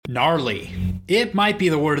Gnarly. It might be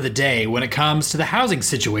the word of the day when it comes to the housing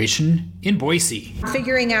situation in Boise.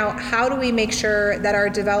 Figuring out how do we make sure that our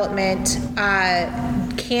development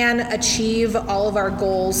can achieve all of our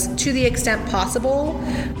goals to the extent possible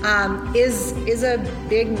is a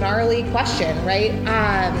big, gnarly question, right?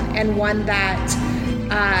 And one that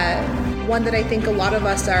I think a lot of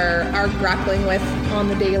us are grappling with on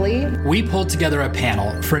the daily. We pulled together a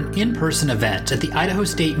panel for an in-person event at the Idaho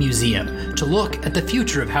State Museum to look at the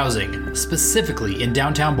future of housing, specifically in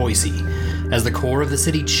downtown Boise. As the core of the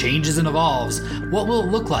city changes and evolves, what will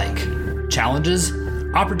it look like? Challenges,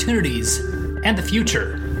 opportunities, and the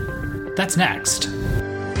future. That's next.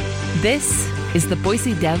 This is the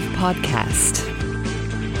Boise Dev Podcast.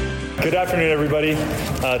 Good afternoon, everybody.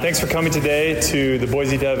 Thanks for coming today to the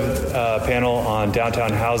Boise Dev panel on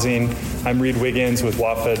downtown housing. I'm Reed Wiggins with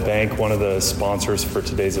WaFd Bank, one of the sponsors for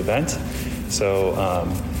today's event. So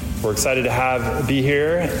we're excited to be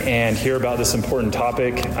here and hear about this important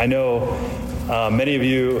topic. I know many of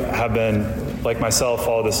you have been, like myself,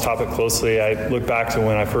 follow this topic closely. I look back to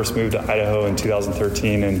when I first moved to Idaho in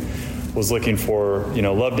 2013 and was looking for,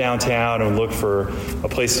 love downtown and looked for a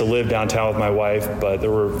place to live downtown with my wife, but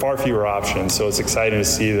there were far fewer options. So it's exciting to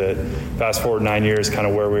see that fast forward 9 years, kind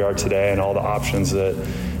of where we are today and all the options that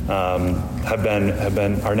are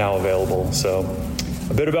now available. So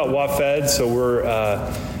a bit about WaFd. So we're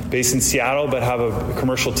based in Seattle, but have a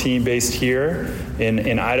commercial team based here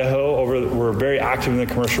in Idaho. We're very active in the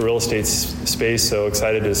commercial real estate space, so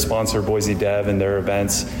excited to sponsor Boise Dev and their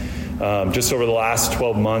events. Just over the last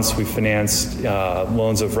 12 months, we've financed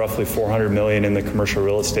loans of roughly $400 million in the commercial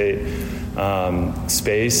real estate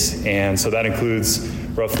space. And so that includes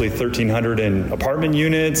roughly 1,300 in apartment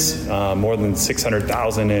units, more than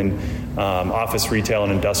 600,000 in office, retail,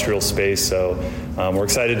 and industrial space. So we're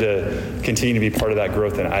excited to continue to be part of that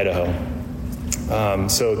growth in Idaho.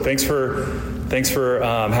 So thanks for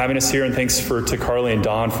having us here, and thanks to Carly and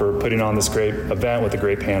Don for putting on this great event with a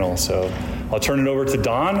great panel. So I'll turn it over to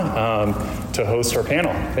Don to host our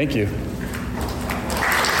panel. Thank you.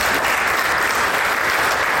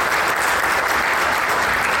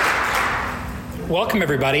 Welcome,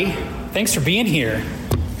 everybody. Thanks for being here.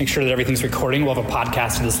 Make sure that everything's recording. We'll have a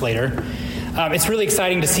podcast of this later. It's really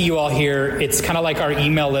exciting to see you all here. It's kind of like our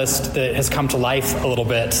email list that has come to life a little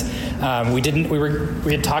bit.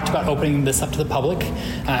 We had talked about opening this up to the public,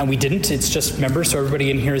 and we didn't. It's just members, so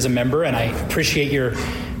everybody in here is a member, and I appreciate your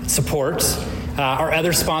support. Our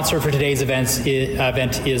other sponsor for today's event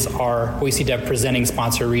is our Boise Dev presenting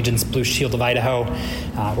sponsor, Regions Blue Shield of Idaho.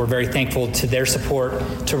 We're very thankful to their support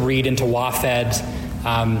to Reed and to WaFd.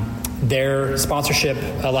 Their sponsorship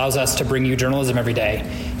allows us to bring you journalism every day,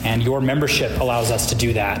 and your membership allows us to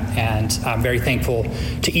do that. And I'm very thankful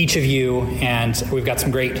to each of you, and we've got some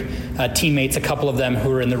great teammates, a couple of them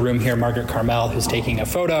who are in the room here, Margaret Carmel, who's taking a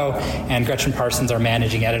photo, and Gretchen Parsons, our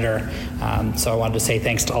managing editor. So I wanted to say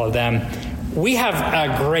thanks to all of them. We have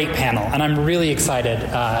a great panel, and I'm really excited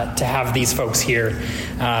to have these folks here.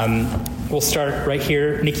 We'll start right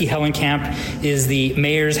here. Nikki Hellenkamp is the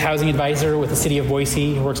mayor's housing advisor with the city of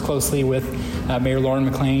Boise, who works closely with Mayor Lauren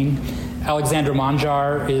McLean. Alexandra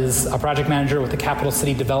Monjar is a project manager with the Capital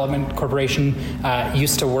City Development Corporation.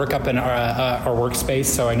 Used to work up in our workspace,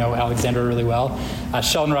 so I know Alexandra really well.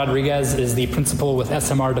 Sheldon Rodriguez is the principal with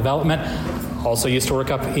SMR Development. Also used to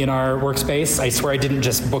work up in our workspace. I swear I didn't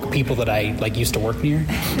just book people that I used to work near.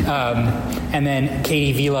 And then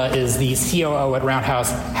Katie Vila is the COO at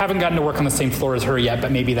Roundhouse. Haven't gotten to work on the same floor as her yet,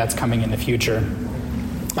 but maybe that's coming in the future.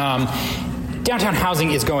 Downtown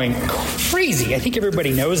housing is going crazy. I think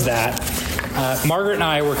everybody knows that. Margaret and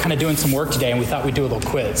I were kind of doing some work today, and we thought we'd do a little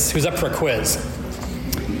quiz. Who's up for a quiz?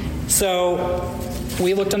 So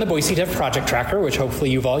we looked on the Boise Dev Project Tracker, which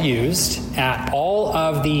hopefully you've all used, at all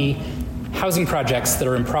of the housing projects that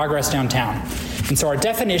are in progress downtown. And so our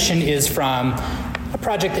definition is from a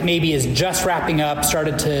project that maybe is just wrapping up,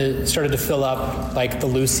 started to fill up, like the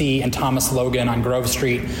Lucy and Thomas Logan on Grove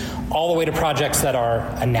Street, all the way to projects that are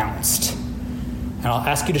announced. And I'll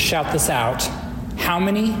ask you to shout this out. How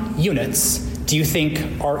many units do you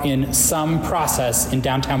think are in some process in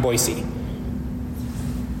downtown Boise?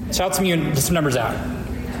 Shout some numbers out.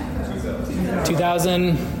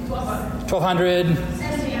 2,000, 1,200,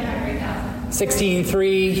 16,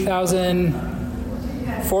 3,000,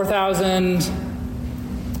 4,000.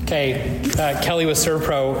 Okay, Kelly with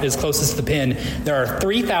ServPro is closest to the pin. There are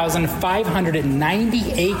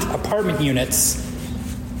 3,598 apartment units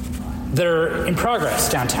that are in progress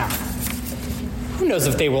downtown. Who knows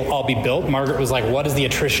if they will all be built? Margaret was like, what is the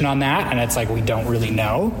attrition on that? And it's like, we don't really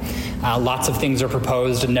know. Lots of things are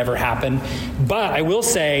proposed and never happen. But I will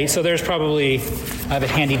say, so there's probably I have a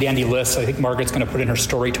handy dandy list. I think Margaret's going to put in her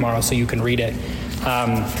story tomorrow so you can read it.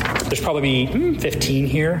 There's probably 15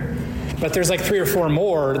 here, but there's like 3 or 4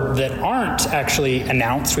 more that aren't actually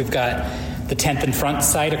announced. We've got the 10th and Front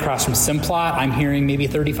site across from Simplot. I'm hearing maybe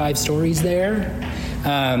 35 stories there.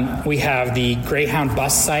 We have the Greyhound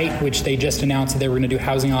bus site, which they just announced that they were going to do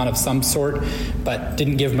housing on of some sort, but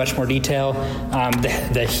didn't give much more detail.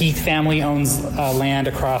 The Heath family owns land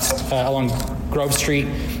across along Grove Street.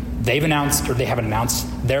 They've announced, or they haven't announced,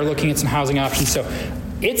 they're looking at some housing options. So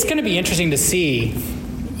it's going to be interesting to see.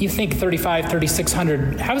 You think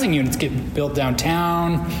 3,600 housing units get built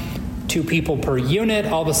downtown, 2 people per unit.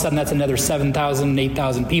 All of a sudden, that's another 7,000,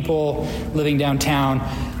 8,000 people living downtown,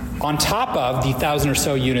 on top of the 1,000 or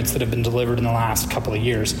so units that have been delivered in the last couple of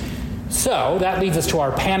years. So that leads us to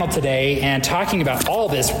our panel today and talking about all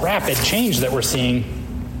this rapid change that we're seeing.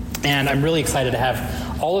 And I'm really excited to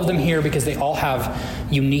have all of them here because they all have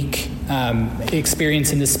unique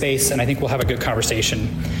experience in this space, and I think we'll have a good conversation.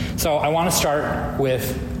 So I want to start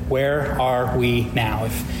with, where are we now?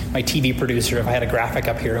 If my TV producer, if I had a graphic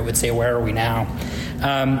up here, it would say, where are we now?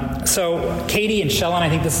 So Katie and Shellen, I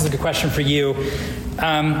think this is a good question for you.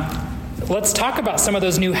 Let's talk about some of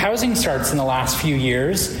those new housing starts in the last few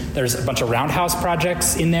years. There's a bunch of roundhouse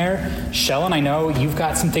projects in there. Shellen, I know you've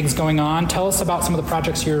got some things going on. Tell us about some of the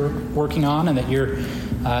projects you're working on and that you're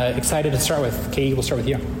excited to start with. Katie, we'll start with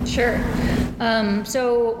you. Sure.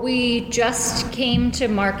 So we just came to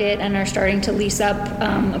market and are starting to lease up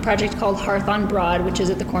a project called Hearth on Broad, which is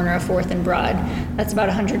at the corner of 4th and Broad. That's about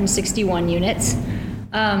 161 units.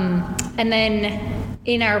 And then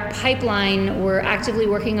in our pipeline, we're actively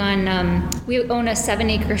working on, we own a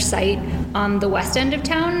 7-acre site on the west end of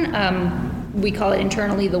town. We call it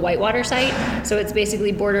internally the Whitewater site. So it's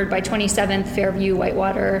basically bordered by 27th, Fairview,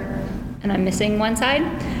 Whitewater, and I'm missing one side.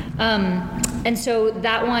 And so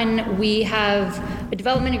that one, we have a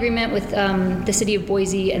development agreement with the city of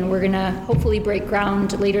Boise, and we're gonna hopefully break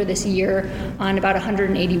ground later this year on about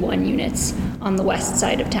 181 units on the west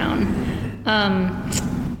side of town.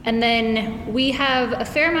 And then we have a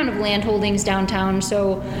fair amount of land holdings downtown.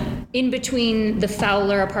 So in between the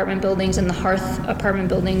Fowler apartment buildings and the Hearth apartment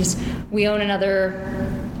buildings, we own another,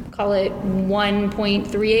 call it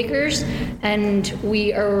 1.3 acres. And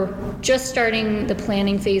we are just starting the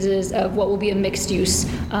planning phases of what will be a mixed use.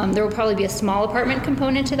 There will probably be a small apartment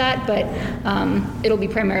component to that, but it'll be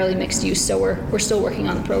primarily mixed use. So we're still working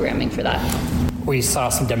on the programming for that. We saw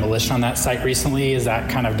some demolition on that site recently. Is that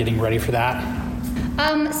kind of getting ready for that?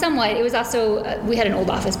 Somewhat. It was also, we had an old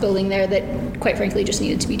office building there that, quite frankly, just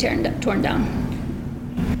needed to be torn down.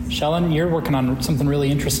 Shellen, you're working on something really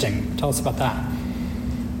interesting. Tell us about that.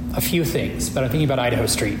 A few things, but I'm thinking about Idaho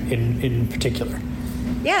Street in particular.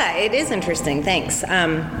 Yeah, it is interesting. Thanks.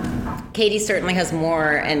 Katie certainly has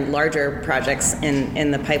more and larger projects in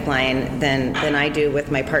the pipeline than I do with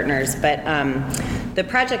my partners, but the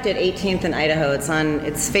project at 18th and Idaho,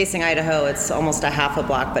 it's facing Idaho. It's almost a half a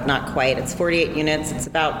block, but not quite. It's 48 units. It's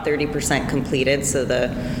about 30% completed, so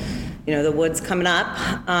the wood's coming up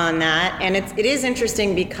on that. And it is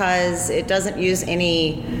interesting because it doesn't use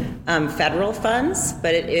any federal funds,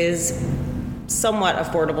 but it is somewhat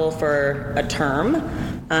affordable for a term.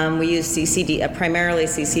 We use primarily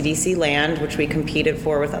CCDC land, which we competed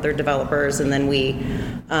for with other developers, and then we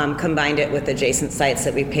combined it with adjacent sites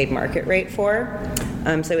that we paid market rate for.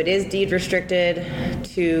 So it is deed restricted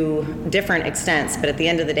to different extents, but at the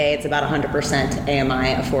end of the day, it's about 100%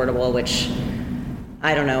 AMI affordable, which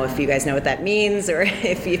I don't know if you guys know what that means or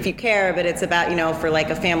if you care, but it's about, for like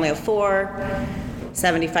a family of 4,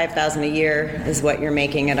 $75,000 a year is what you're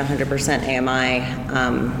making at 100% AMI,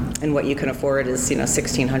 and what you can afford is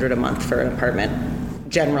 $1,600 a month for an apartment,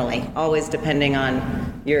 generally, always depending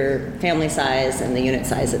on your family size and the unit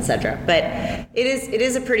size, etc. But it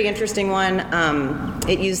is a pretty interesting one.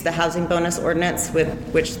 It used the housing bonus ordinance, with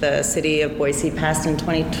which the city of Boise passed in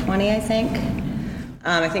 2020, I think.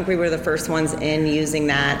 I think we were the first ones in using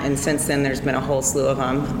that, and since then there's been a whole slew of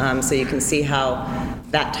them. So you can see how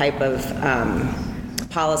that type of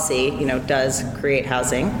policy, does create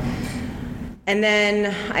housing. And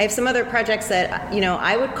then I have some other projects that,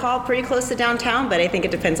 I would call pretty close to downtown, but I think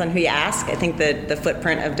it depends on who you ask. I think that the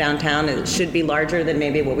footprint of downtown should be larger than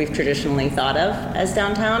maybe what we've traditionally thought of as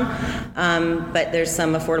downtown. But there's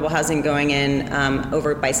some affordable housing going in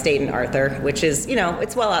over by State and Arthur, which is,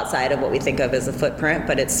 it's well outside of what we think of as a footprint,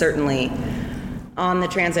 but it's certainly on the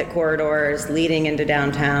transit corridors leading into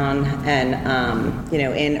downtown and,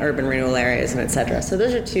 in urban renewal areas and et cetera. So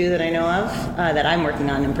those are two that I know of that I'm working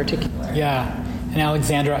on in particular. Yeah. And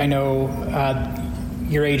Alexandra, I know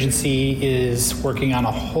your agency is working on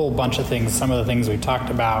a whole bunch of things, some of the things we've talked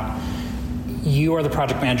about. you are the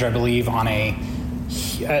project manager, I believe, on a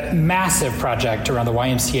massive project around the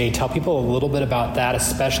YMCA. Tell people a little bit about that,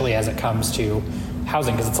 especially as it comes to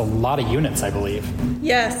housing, because it's a lot of units, I believe.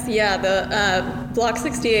 Yes, yeah, the Block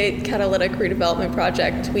 68 Catalytic Redevelopment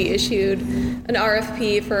Project, we issued an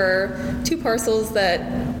RFP for 2 parcels that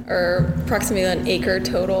are approximately an acre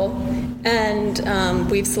total, and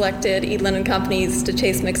we've selected Edlin & Companies,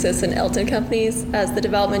 DeChase Mixis, and Elton Companies as the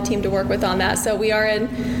development team to work with on that. So we are in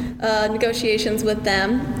negotiations with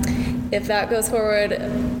them. If that goes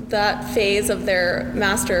forward, that phase of their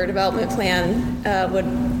master development plan would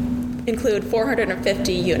include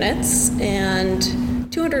 450 units,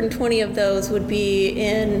 and 220 of those would be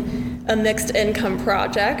in a mixed income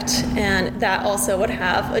project, and that also would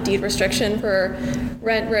have a deed restriction for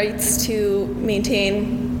rent rates to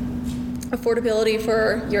maintain affordability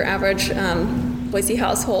for your average Boise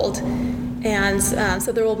household. And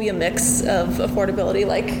so there will be a mix of affordability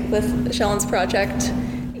like with Shellon's project.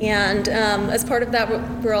 And as part of that,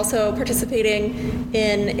 we're also participating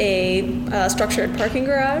in a structured parking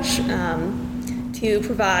garage to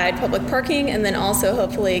provide public parking, and then also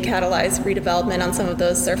hopefully catalyze redevelopment on some of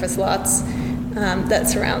those surface lots that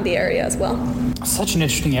surround the area as well. Such an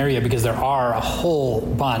interesting area because there are a whole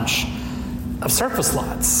bunch of surface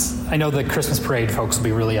lots. I know the Christmas parade folks will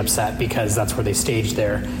be really upset because that's where they stage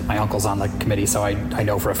my uncle's on the committee, so I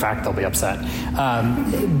know for a fact they'll be upset.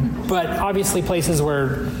 But obviously places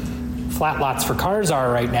where flat lots for cars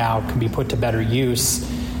are right now can be put to better use.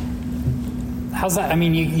 How's that? I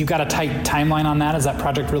mean, you've got a tight timeline on that. Is that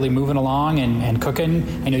project really moving along and cooking?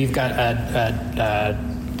 I know you've got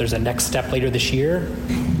there's a next step later this year.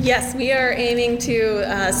 Yes, we are aiming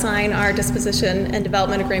to sign our disposition and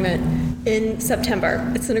development agreement in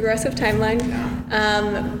September. It's an aggressive timeline,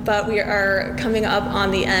 but we are coming up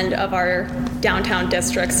on the end of our downtown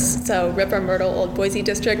districts, so River Myrtle Old Boise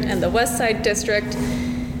District and the West Side District.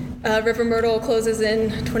 River Myrtle closes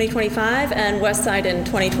in 2025 and West Side in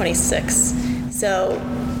 2026. So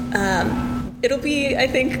it'll be, I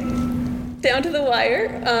think, down to the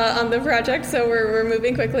wire on the project, so we're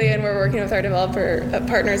moving quickly and we're working with our developer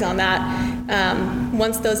partners on that.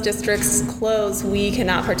 Once those districts close, we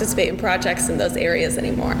cannot participate in projects in those areas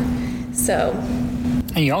anymore. So,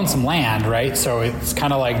 and you own some land, right? So it's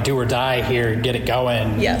kind of like do or die here, get it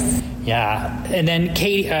going. Yes. Yeah. And then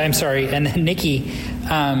and then Nikki,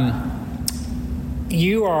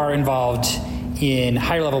 you are involved in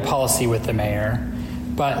higher level policy with the mayor,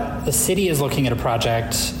 but the city is looking at a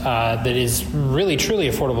project that is really truly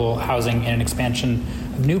affordable housing and an expansion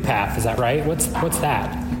of New Path. Is that right? What's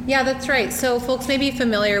that? Yeah, that's right. So folks may be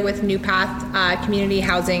familiar with New Path Community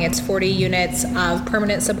Housing. It's 40 units of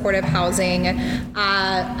permanent supportive housing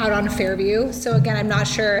out on Fairview. So again, I'm not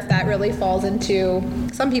sure if that really falls into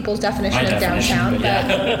some people's definition of downtown,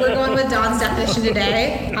 but we're going with Don's definition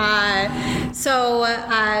today.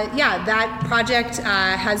 That project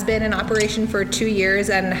has been in operation for 2 years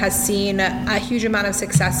and has seen a huge amount of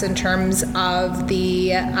success in terms of the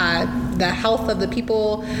health of the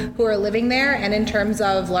people who are living there and in terms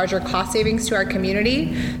of larger cost savings to our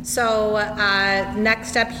community. So next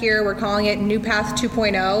step here, we're calling it New Path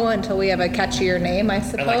 2.0 until we have a catchier name, I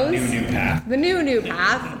suppose. I like New Path. The New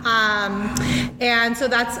Path. And so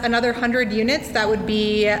that's another 100 units that would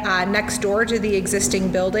be next door to the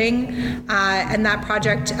existing building. And that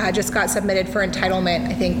project just got submitted for entitlement,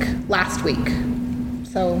 I think, last week.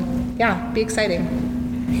 So yeah, be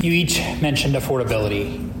exciting. You each mentioned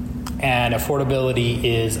affordability. And affordability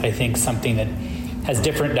is, I think, something that has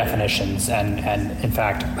different definitions. And in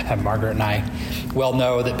fact, Margaret and I well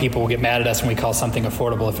know that people will get mad at us when we call something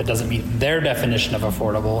affordable if it doesn't meet their definition of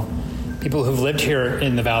affordable. People who've lived here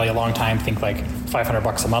in the Valley a long time think like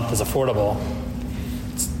 $500 a month is affordable.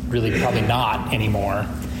 It's really probably not anymore.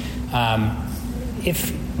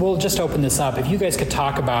 If we'll just open this up, if you guys could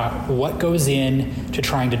talk about what goes in to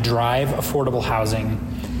trying to drive affordable housing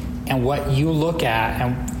and what you look at,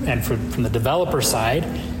 and from the developer side,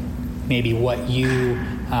 maybe what you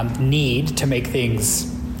need to make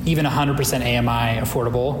things even 100% AMI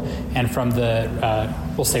affordable, and from the,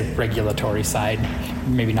 we'll say regulatory side,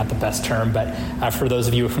 maybe not the best term, but for those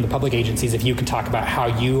of you from the public agencies, if you can talk about how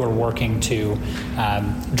you are working to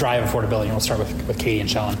drive affordability, and we'll start with Katie and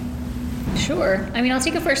Shellon. Sure. I mean, I'll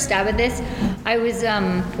take a first stab at this. I was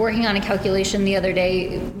working on a calculation the other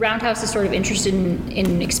day. Roundhouse is sort of interested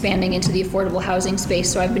in expanding into the affordable housing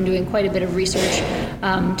space, so I've been doing quite a bit of research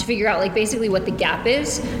to figure out, like, basically what the gap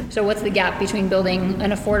is. So what's the gap between building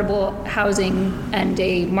an affordable housing and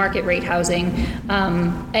a market rate housing?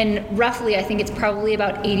 And roughly, I think it's probably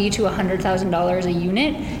about $80,000 to $100,000 a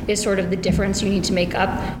unit is sort of the difference you need to make up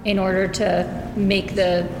in order to make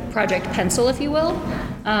the project pencil, if you will.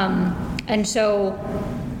 And so,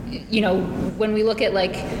 when we look at,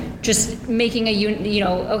 like, just making a unit,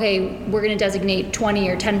 okay, we're going to designate 20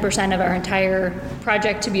 or 10% of our entire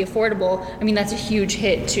project to be affordable. I mean, that's a huge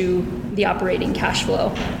hit to the operating cash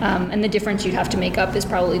flow. And the difference you'd have to make up is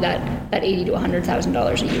probably that $80,000 to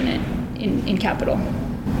 $100,000 a unit in capital.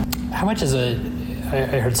 How much is I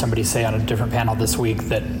heard somebody say on a different panel this week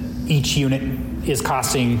that each unit is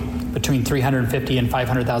costing between $350,000 and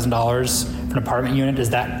 $500,000 for an apartment unit.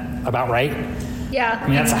 Is that about right? Yeah. I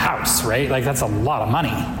mean, that's a house, right? Like, that's a lot of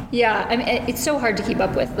money. Yeah. I mean, it's so hard to keep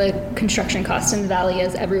up with the construction costs in the Valley,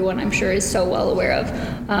 as everyone, I'm sure, is so well aware of.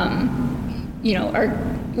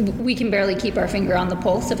 We can barely keep our finger on the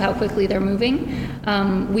pulse of how quickly they're moving.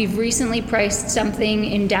 We've recently priced something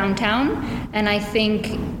in downtown, and I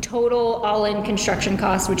think total all-in construction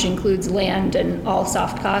costs, which includes land and all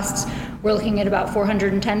soft costs, we're looking at about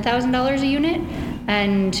 $410,000 a unit.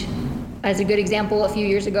 And as a good example, a few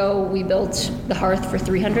years ago, we built the Hearth for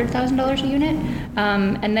 $300,000 a unit.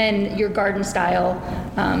 And then your garden style,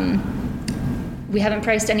 we haven't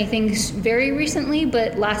priced anything very recently,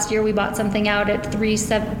 but last year we bought something out at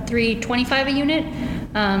 $325 a unit.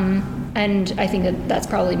 And I think that's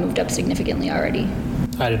probably moved up significantly already.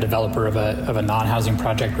 I had a developer of a non-housing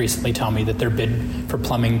project recently tell me that their bid for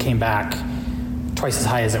plumbing came back twice as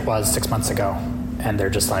high as it was 6 months ago. And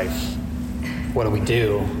they're just like, what do we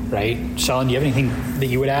do, right? Sheldon, do you have anything that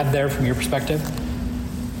you would add there from your perspective?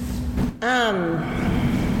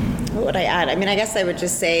 What would I add? I mean, I guess I would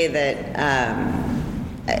just say that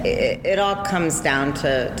it all comes down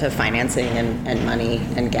to financing and money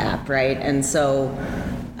and gap, right? And so,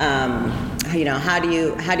 how do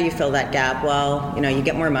you fill that gap? Well, you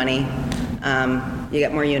get more money, you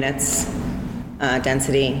get more units,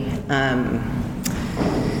 density.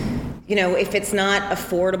 If it's not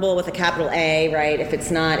affordable with a capital A, right? If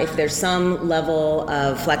there's some level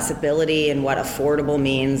of flexibility in what affordable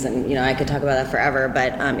means, and I could talk about that forever,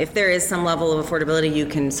 but if there is some level of affordability, you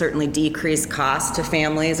can certainly decrease costs to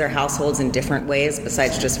families or households in different ways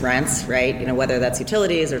besides just rents, right? Whether that's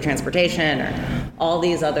utilities or transportation or all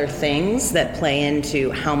these other things that play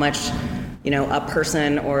into how much a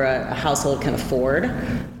person or a household can afford.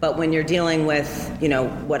 But when you're dealing with,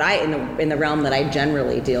 what in the realm that I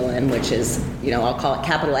generally deal in, which is, I'll call it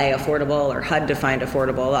capital A affordable or HUD defined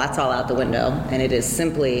affordable, that's all out the window. And it is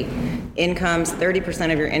simply incomes,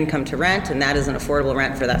 30% of your income to rent, and that is an affordable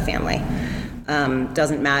rent for that family.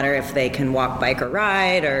 Doesn't matter if they can walk, bike, or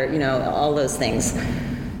ride, or, all those things.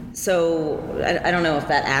 So I don't know if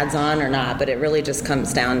that adds on or not, but it really just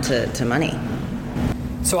comes down to money.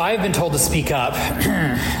 So I've been told to speak up.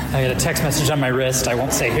 I got a text message on my wrist. I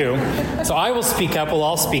won't say who. So I will speak up. We'll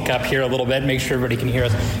all speak up here a little bit, make sure everybody can hear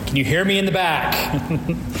us. Can you hear me in the back?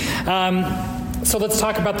 So let's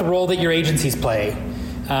talk about the role that your agencies play.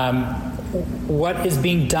 What is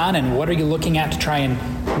being done, and what are you looking at to try and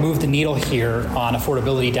move the needle here on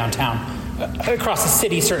affordability downtown? Across the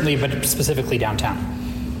city, certainly, but specifically downtown.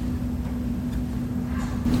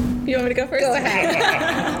 You want me to go first? Go ahead.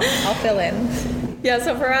 I'll fill in. Yeah,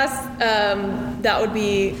 so for us, that would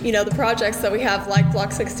be, the projects that we have, like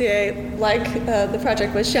Block 68, like the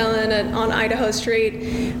project with Sheldon on Idaho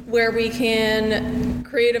Street, where we can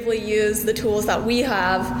creatively use the tools that we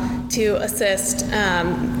have to assist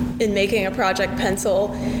in making a project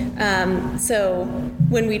pencil. So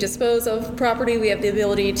when we dispose of property, we have the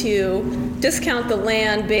ability to discount the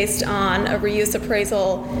land based on a reuse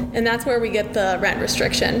appraisal, and that's where we get the rent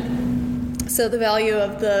restriction. So the value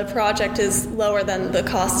of the project is lower than the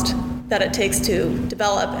cost that it takes to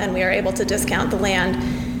develop, and we are able to discount the land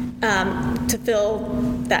to fill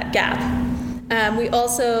that gap. We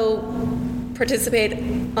also participate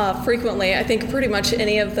frequently. I think pretty much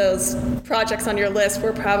any of those projects on your list,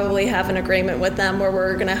 we'll probably have an agreement with them where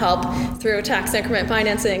we're going to help through tax increment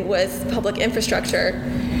financing with public infrastructure.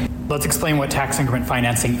 Let's explain what tax increment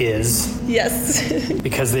financing is. Yes.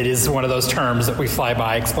 Because it is one of those terms that we fly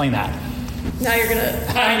by. Explain that. Now you're gonna.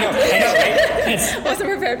 I know, right? I wasn't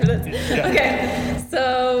prepared for this. Yeah. Okay,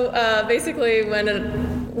 so basically,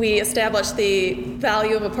 when we establish the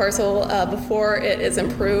value of a parcel before it is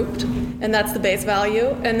improved, and that's the base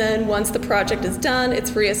value, and then once the project is done,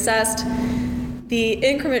 it's reassessed. the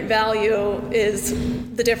increment value is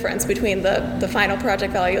the difference between the final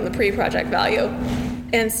project value and the pre-project value.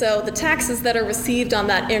 And so the taxes that are received on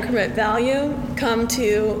that increment value come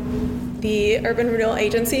to the Urban Renewal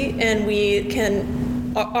Agency,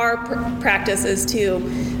 and our practice is to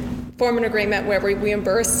form an agreement where we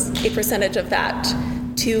reimburse a percentage of that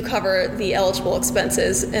to cover the eligible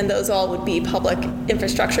expenses, and those all would be public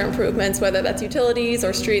infrastructure improvements, whether that's utilities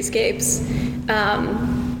or streetscapes,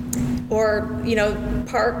 or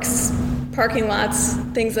parks, parking lots,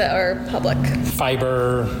 things that are public.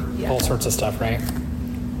 Fiber, all sorts of stuff, right?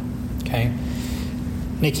 Okay.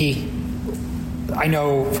 Nikki, I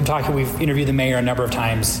know from talking, we've interviewed the mayor a number of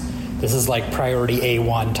times. This is like priority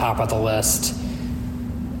A1, top of the list.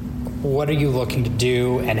 What are you looking to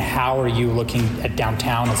do, and how are you looking at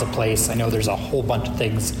downtown as a place? I know there's a whole bunch of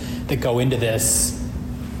things that go into this.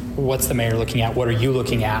 What's the mayor looking at? What are you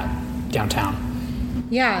looking at downtown?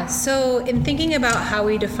 Yeah, so in thinking about how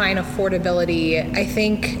we define affordability, I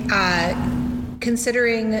think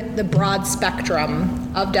considering the broad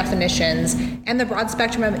spectrum of definitions and the broad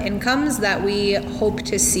spectrum of incomes that we hope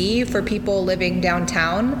to see for people living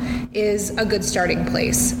downtown is a good starting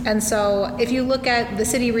place. And so if you look at the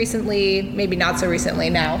city recently, maybe not so recently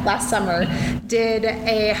now, last summer, did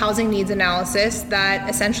a housing needs analysis that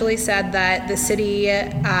essentially said that the city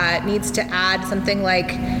needs to add something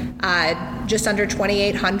like just under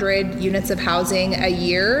 2,800 units of housing a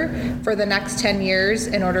year for the next 10 years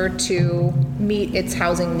in order to meet its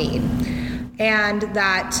housing need. And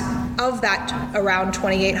that of that around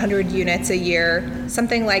 2,800 units a year,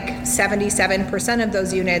 something like 77% of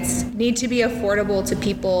those units need to be affordable to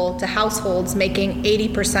people, to households making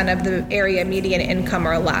 80% of the area median income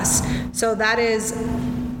or less. So that is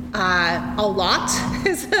a lot,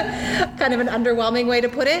 is kind of an underwhelming way to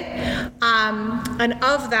put it. And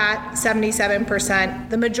of that 77%,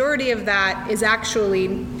 the majority of that is actually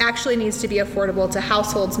needs to be affordable to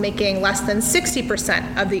households making less than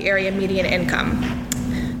 60% of the area median income.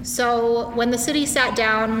 So when the city sat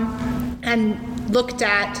down and looked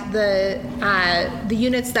at the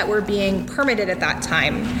units that were being permitted at that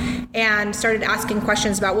time, and started asking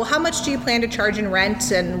questions about, well, how much do you plan to charge in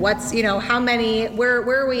rent, and what's, how many, where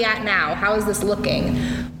are we at now? How is this looking?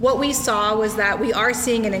 What we saw was that we are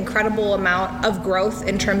seeing an incredible amount of growth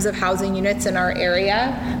in terms of housing units in our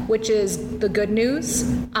area, which is the good news.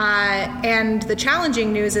 And the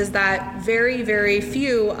challenging news is that very, very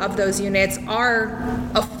few of those units are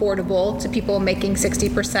affordable to people making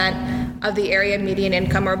 60% of the area median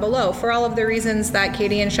income or below, for all of the reasons that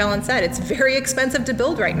Katie and Shellen said. It's very expensive to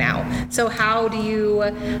build right now. So how do you,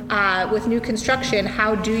 with new construction,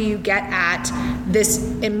 how do you get at this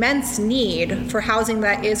immense need for housing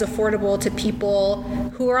that is affordable to people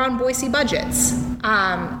who are on Boise budgets?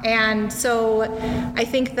 And so I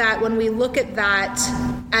think that when we look at that,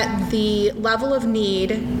 at the level of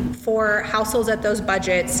need for households at those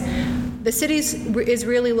budgets, the city is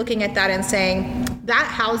really looking at that and saying that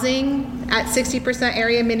housing at 60%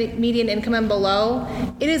 area median income and below,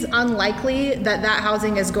 it is unlikely that that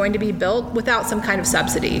housing is going to be built without some kind of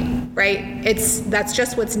subsidy, right? That's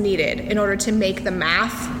just what's needed in order to make the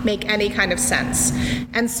math make any kind of sense.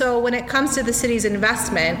 And so when it comes to the city's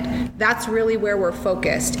investment, that's really where we're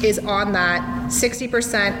focused, is on that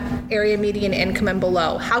 60% area median income and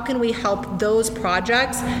below. How can we help those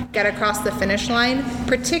projects get across the finish line,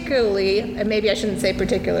 particularly, and maybe I shouldn't say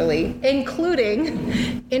particularly, including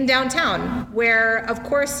in downtown, where of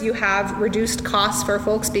course you have reduced costs for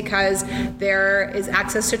folks because there is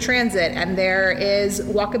access to transit and there is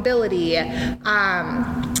walkability.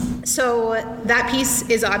 So that piece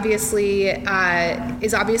is obviously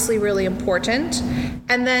really important.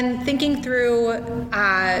 And then thinking through,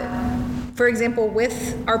 for example,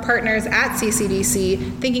 with our partners at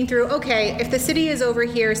CCDC, thinking through, okay, if the city is over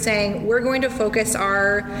here saying we're going to focus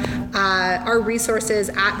our resources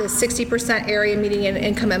at the 60% area median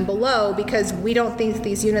income and below because we don't think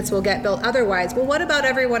these units will get built otherwise, well, what about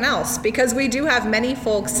everyone else? Because we do have many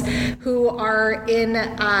folks who are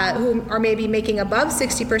maybe making above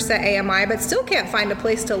 60% AMI but still can't find a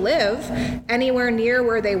place to live anywhere near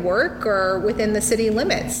where they work or within the city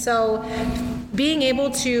limits. So being able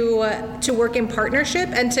to work in partnership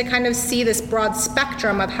and to kind of see this broad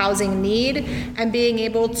spectrum of housing need and being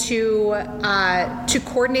able to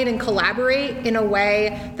coordinate and collaborate in a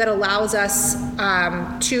way that allows us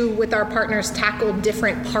to, with our partners, tackle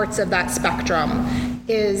different parts of that spectrum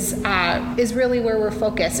is really where we're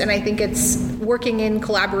focused. And I think it's working in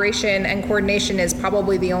collaboration and coordination is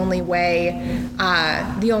probably the only way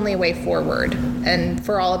forward, and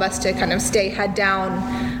for all of us to kind of stay head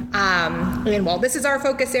down And while this is our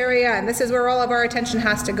focus area and this is where all of our attention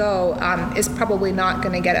has to go, is probably not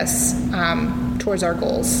going to get us towards our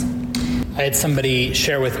goals. I had somebody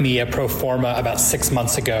share with me a pro forma about 6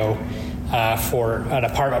 months ago for an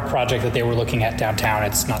apartment project that they were looking at downtown.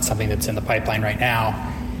 It's not something that's in the pipeline right now.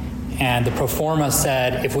 And the pro forma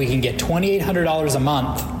said, if we can get $2,800 a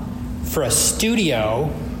month for a studio,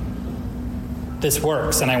 this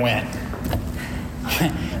works. And I went,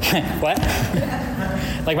 what?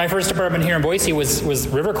 Like my first apartment here in Boise was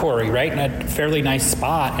River Quarry, right? In a fairly nice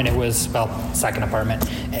spot. And it was, well, second apartment,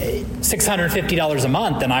 $650 a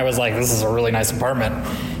month. And I was like, this is a really nice apartment.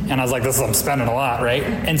 And I was like, I'm spending a lot, right?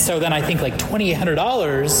 And so then I think like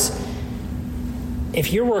 $2,800,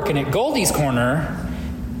 if you're working at Goldie's Corner,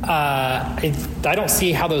 I don't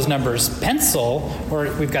see how those numbers pencil.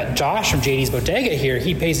 Or we've got Josh from JD's Bodega here.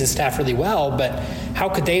 He pays his staff really well, but how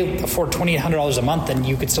could they afford $2,800 a month and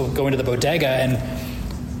you could still go into the bodega and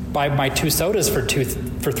buy my 2 sodas for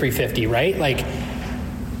 $3.50, right? Like,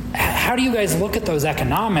 how do you guys look at those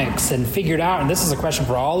economics and figure it out? And this is a question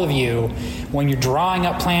for all of you. When you're drawing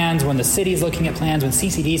up plans, when the city's looking at plans, when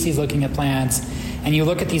CCDC's looking at plans, and you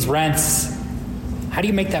look at these rents, how do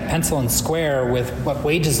you make that pencil and square with what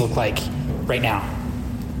wages look like right now?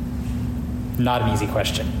 Not an easy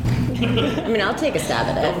question. I mean, I'll take a stab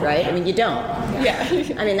at it, right? I mean, you don't. Yeah.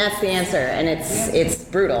 I mean, that's the answer, and it's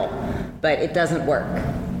brutal, but it doesn't work.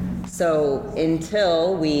 So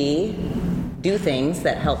until we do things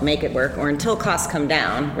that help make it work, or until costs come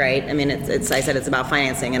down, right? I mean, I said it's about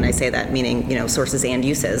financing, and I say that meaning, sources and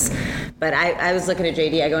uses. But I was looking at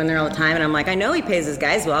JD, I go in there all the time, and I'm like, I know he pays his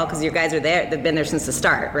guys well, because your guys are there, they've been there since the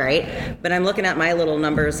start, right? But I'm looking at my little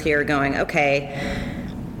numbers here going, okay,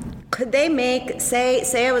 could they make,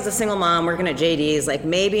 say I was a single mom working at JD's, like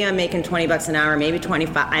maybe I'm making $20 an hour, maybe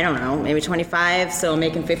 25, I don't know, maybe 25, so I'm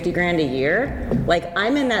making $50,000 a year. Like,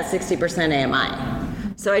 I'm in that 60% AMI.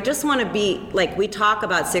 So I just want to be, like, we talk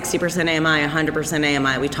about 60% AMI, 100%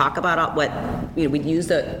 AMI. We talk about what, we use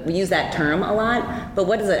that term a lot, but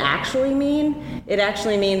what does it actually mean? It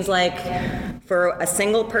actually means, like, for a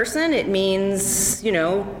single person, it means,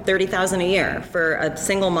 $30,000 a year. For a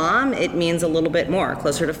single mom, it means a little bit more,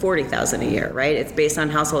 closer to $40,000 a year, right? It's based on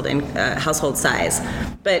household size.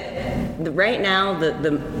 But right now,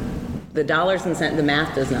 the dollars and cents, the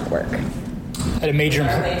math does not work. At a major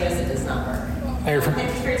wages, it does not work.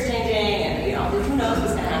 Interest rates changing, and who knows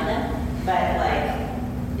what's going to happen,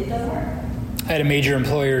 but it doesn't work. I had a major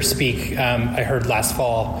employer speak, I heard last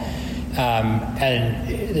fall,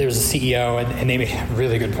 and there was a CEO, and they made a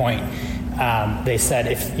really good point. They said,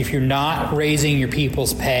 if you're not raising your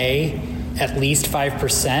people's pay at least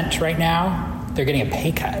 5% right now, they're getting a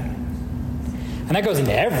pay cut. And that goes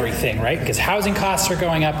into everything, right? Because housing costs are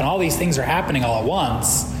going up and all these things are happening all at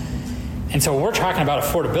once. And so when we're talking about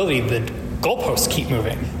affordability, the goalposts keep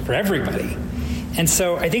moving for everybody. And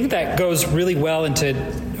so I think that goes really well into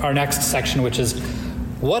our next section, which is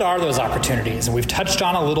what are those opportunities? And we've touched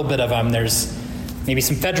on a little bit of them. There's maybe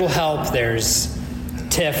some federal help, there's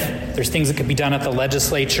TIF, there's things that could be done at the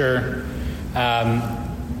legislature,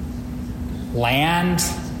 land,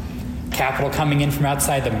 capital coming in from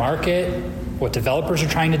outside the market, what developers are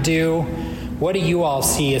trying to do. What do you all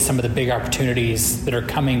see as some of the big opportunities that are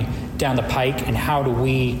coming down the pike, and how do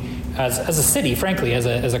we, as a city, frankly, as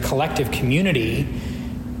a collective community,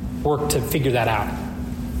 work to figure that out?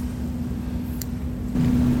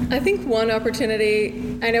 I think one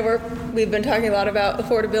opportunity, I know we've been talking a lot about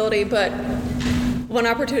affordability, but one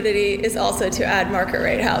opportunity is also to add market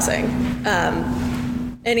rate housing.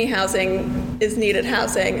 Any housing is needed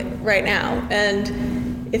housing right now, and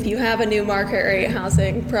if you have a new market rate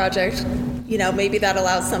housing project, maybe that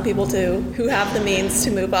allows some people who have the means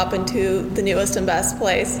to move up into the newest and best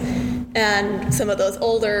place. And some of those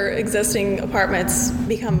older existing apartments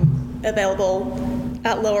become available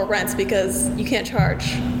at lower rents because you can't charge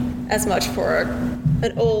as much for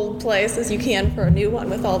an old place as you can for a new one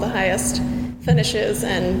with all the highest finishes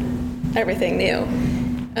and everything new.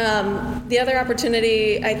 The other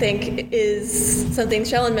opportunity, I think, is something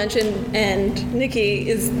Shellen mentioned and Nikki,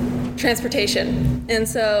 is transportation. And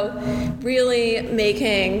so really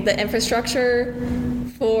making the infrastructure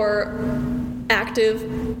for active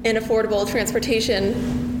and affordable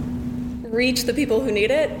transportation reach the people who need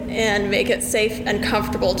it and make it safe and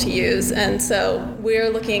comfortable to use. And so we're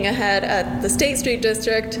looking ahead at the State Street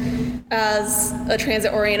District as a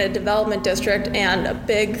transit-oriented development district, and a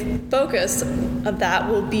big focus of that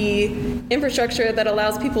will be infrastructure that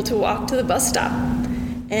allows people to walk to the bus stop,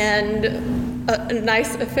 and a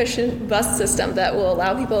nice, efficient bus system that will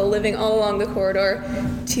allow people living all along the corridor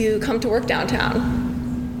to come to work downtown.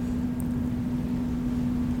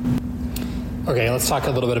 Okay, let's talk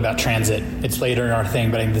a little bit about transit. It's later in our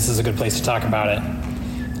thing, but I think this is a good place to talk about it.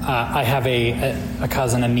 I have a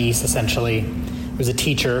cousin, a niece, essentially, who's a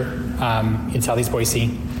teacher in Southeast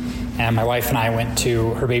Boise, and my wife and I went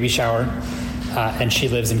to her baby shower, and she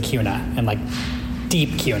lives in Kuna, in like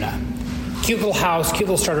deep Kuna. Cute little house, cute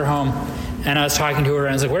little starter home. And I was talking to her,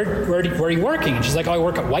 and I was like, where are you working? And she's like, oh, I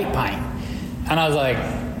work at White Pine. And I was like,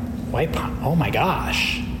 White Pine? Oh my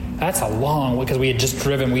gosh. That's a long way, because we had just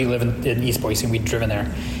driven. We live in East Boise, and we'd driven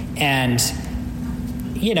there. And,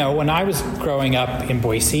 you know, when I was growing up in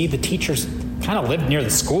Boise, the teachers kind of lived near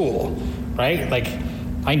the school, right? Like,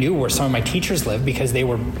 I knew where some of my teachers lived because they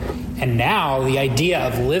were, and now the idea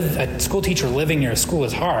of a school teacher living near a school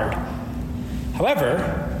is hard.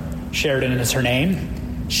 However, Sheridan is her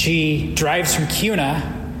name. She drives from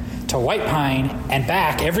Kuna to White Pine and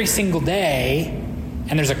back every single day,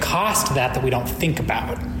 and there's a cost to that we don't think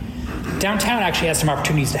about. Downtown actually has some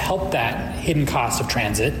opportunities to help that hidden cost of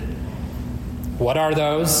transit. What are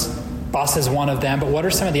those? Bus is one of them, but what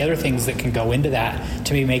are some of the other things that can go into that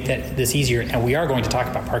to maybe make this easier? And we are going to talk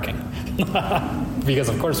about parking, because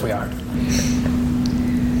of course we are.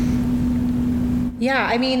 Yeah,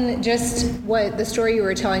 I mean, just what the story you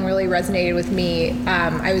were telling really resonated with me.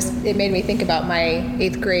 It made me think about my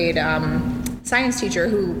 8th grade science teacher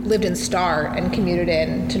who lived in Star and commuted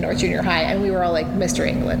in to North Junior High, and we were all like, Mr.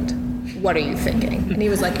 England, what are you thinking? And he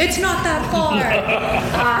was like, it's not that far.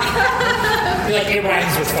 Like, it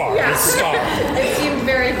rhymes with far. Yeah. It's Star. It seemed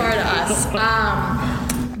very far to us.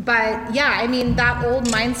 But yeah, I mean, that old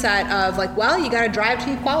mindset of like, well, you got to drive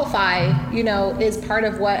till you qualify, you know, is part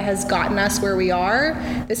of what has gotten us where we are.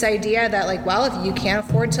 This idea that like, well, if you can't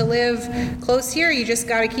afford to live close here, you just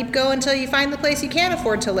got to keep going until you find the place you can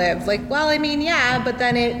afford to live. Like, well, I mean, yeah, but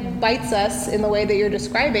then it bites us in the way that you're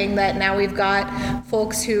describing, that now we've got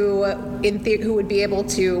folks who who would be able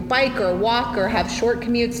to bike or walk or have short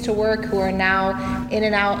commutes to work, who are now in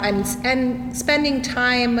and out and spending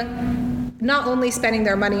time, not only spending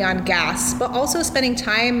their money on gas, but also spending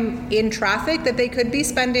time in traffic that they could be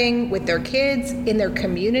spending with their kids, in their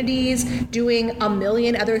communities, doing a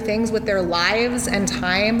million other things with their lives and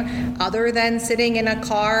time other than sitting in a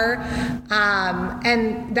car.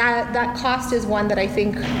 And that cost is one that I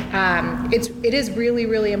think it is really,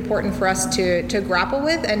 really important for us to grapple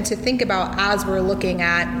with and to think about as we're looking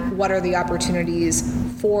at what are the opportunities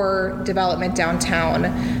for development downtown,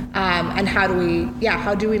 and how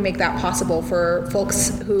do we make that possible for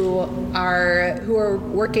folks who are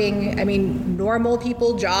working, I mean, normal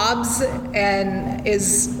people jobs, and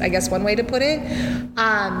is, I guess, one way to put it.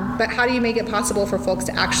 But how do you make it possible for folks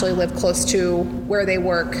to actually live close to where they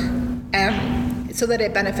work, so that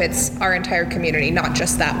it benefits our entire community, not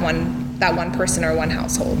just that one person or one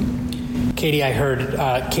household? Katie, I heard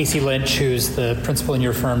Casey Lynch, who's the principal in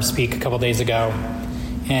your firm, speak a couple days ago.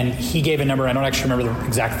 And he gave a number. I don't actually remember the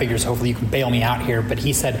exact figures. Hopefully you can bail me out here. But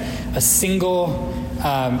he said a single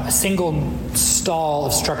stall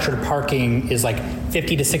of structured parking is like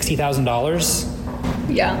 $50,000 to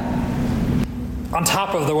 $60,000. Yeah. On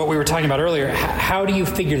top of what we were talking about earlier, how do you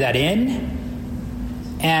figure that in?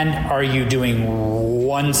 And are you doing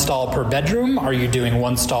one stall per bedroom? Are you doing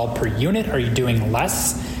one stall per unit? Are you doing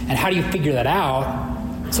less? And how do you figure that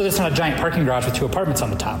out so there's not a giant parking garage with 2 apartments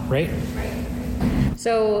on the top, right?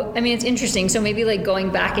 So, I mean, it's interesting. So maybe like going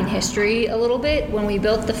back in history a little bit, when we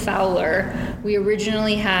built the Fowler, we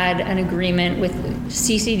originally had an agreement with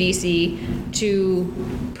CCDC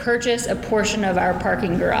to purchase a portion of our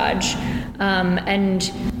parking garage, and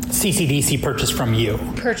CCDC purchased from you.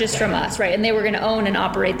 Purchased from us, right? And they were going to own and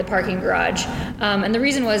operate the parking garage. And the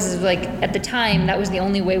reason was like at the time that was the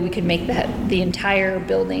only way we could make the entire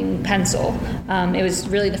building pencil. It was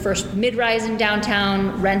really the first mid-rise in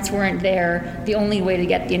downtown. Rents weren't there. The only way to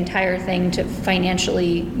get the entire thing to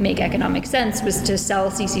financially make economic sense was to sell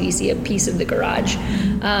CCDC a piece of the garage.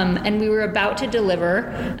 And we were about to deliver,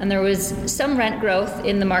 and there was some rent growth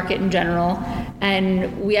in the market in general.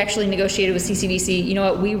 And we actually negotiated with CCDC, you know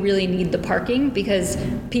what, we really need the parking because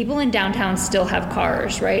people in downtown still have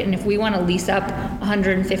cars, right? And if we want to lease up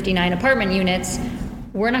 159 apartment units,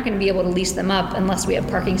 we're not going to be able to lease them up unless we have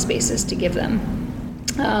parking spaces to give them.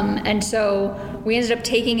 And so we ended up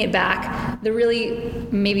taking it back. The really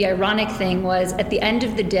maybe ironic thing was at the end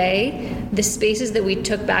of the day, the spaces that we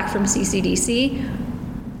took back from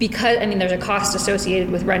CCDC, because, I mean, there's a cost associated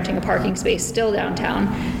with renting a parking space still downtown,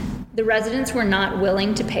 the residents were not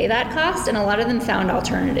willing to pay that cost, and a lot of them found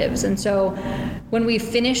alternatives. And so when we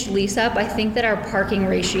finished lease up, I think that our parking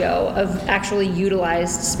ratio of actually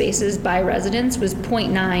utilized spaces by residents was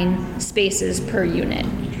 0.9 spaces per unit,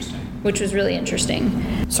 which was really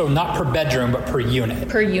interesting. So not per bedroom, but per unit.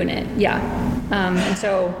 Per unit, yeah. And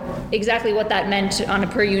so exactly what that meant on a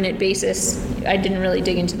per unit basis, I didn't really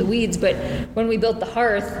dig into the weeds, but when we built the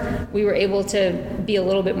Hearth, we were able to be a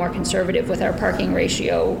little bit more conservative with our parking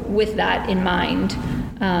ratio with that in mind.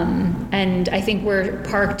 And I think we're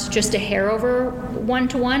parked just a hair over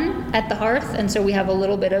 1-to-1 at the Hearth, and so we have a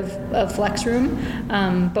little bit of flex room.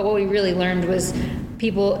 But what we really learned was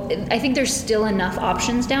I think there's still enough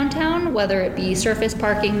options downtown, whether it be surface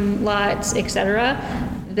parking lots, etc.,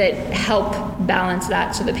 that help balance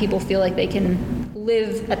that so that people feel like they can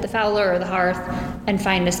live at the Fowler or the Hearth and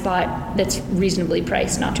find a spot that's reasonably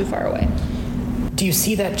priced, not too far away. Do you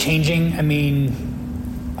see that changing? I mean,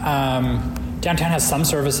 downtown has some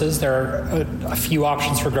services. There are a few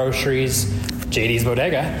options for groceries, JD's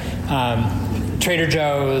Bodega, Trader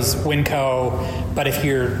Joe's, Winco, but if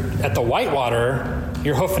you're at the Whitewater,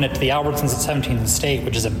 you're hoofing it to the Albertsons at 17th and State,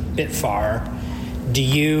 which is a bit far. Do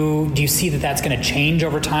you see that that's going to change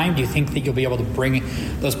over time? Do you think that you'll be able to bring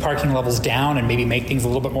those parking levels down and maybe make things a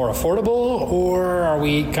little bit more affordable, or are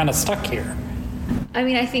we kind of stuck here? I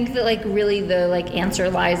mean, I think that really the answer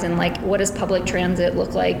lies in what does public transit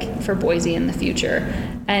look like for Boise in the future?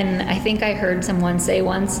 And I think I heard someone say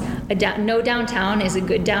once, no downtown is a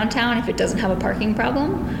good downtown if it doesn't have a parking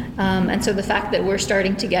problem. And so the fact that we're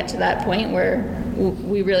starting to get to that point where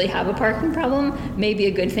we really have a parking problem may be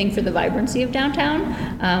a good thing for the vibrancy of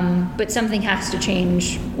downtown. But something has to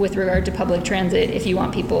change with regard to public transit if you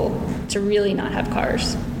want people to really not have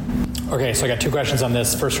cars. Okay, so I got two questions on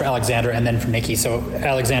this. First for Alexandra and then for Nikki. So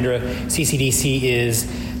Alexandra, CCDC is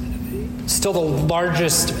still the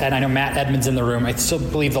largest, and I know Matt Edmonds in the room, I still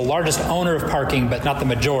believe the largest owner of parking, but not the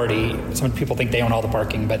majority. Some people think they own all the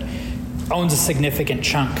parking, but owns a significant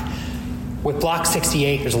chunk. With Block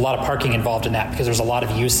 68, there's a lot of parking involved in that because there's a lot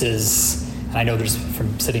of uses. And I know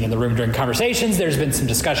from sitting in the room during conversations, there's been some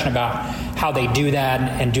discussion about how they do that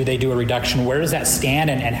and do they do a reduction. Where does that stand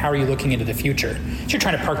and how are you looking into the future? So you're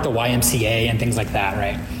trying to park the YMCA and things like that,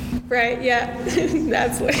 right? Right, yeah.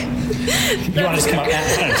 That's what... You want to just come up?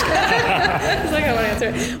 That's like I want to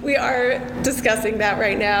answer. We are discussing that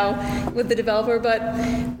right now with the developer, but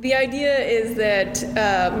the idea is that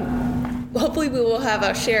hopefully we will have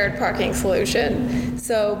a shared parking solution.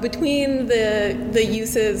 So between the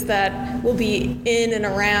uses that will be in and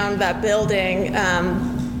around that building,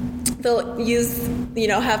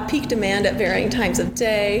 they'll have peak demand at varying times of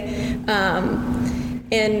day.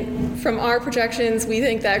 And from our projections, we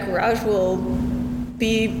think that garage will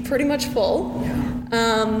be pretty much full.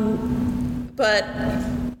 But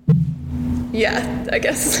yeah, I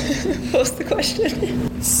guess what was the question?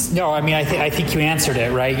 No, I mean, I think you answered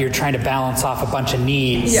it, right? You're trying to balance off a bunch of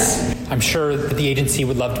needs. Yeah. I'm sure that the agency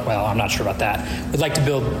would love to, well, I'm not sure about that, would like to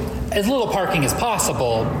build as little parking as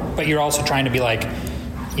possible, but you're also trying to be like,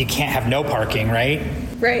 you can't have no parking, right?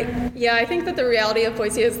 Right. Yeah, I think that the reality of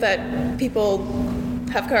Boise is that people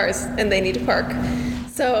have cars and they need to park.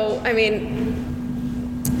 So, I mean,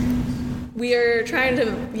 we are trying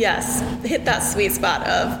to, yes, hit that sweet spot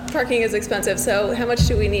of parking is expensive, so how much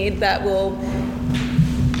do we need that will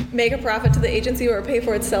make a profit to the agency or pay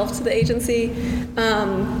for itself to the agency?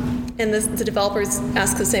 And the developers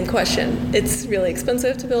ask the same question. It's really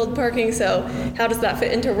expensive to build parking, so how does that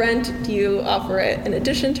fit into rent? Do you offer it in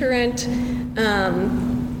addition to rent?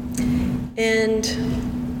 And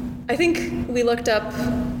I think we looked up,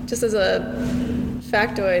 just as a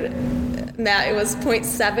factoid, Matt, it was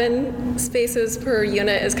 0.7 spaces per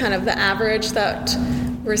unit is kind of the average that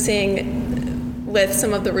we're seeing with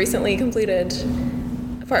some of the recently completed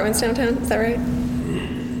apartments downtown. Is that right?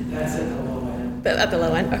 That's at the low end. At the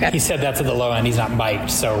low end, okay. He said that's at the low end. He's not mic'd,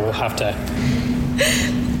 so we'll have to...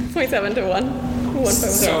 0.7 to 1. 1.1.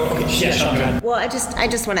 So, yeah, Sean, go ahead. Well, I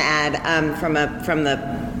just want to add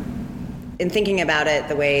in thinking about it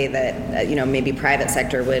the way that maybe private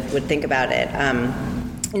sector would think about it.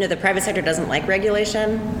 The private sector doesn't like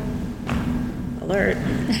regulation. Alert!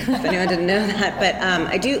 If anyone didn't know that, but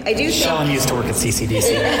I do. Sean used to work at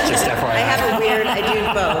CCDC. Just FYI. I do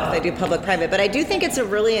both. I do public-private, but I do think it's a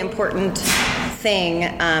really important thing,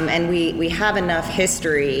 and we have enough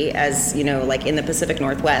history as like in the Pacific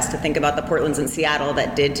Northwest to think about the Portlands and Seattle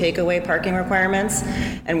that did take away parking requirements,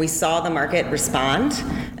 and we saw the market respond,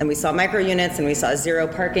 and we saw micro units, and we saw zero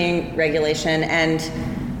parking regulation, and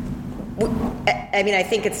I mean, I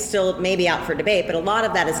think it's still maybe out for debate, but a lot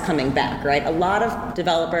of that is coming back, right? A lot of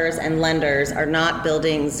developers and lenders are not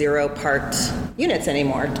building zero parked units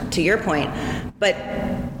anymore, to your point, but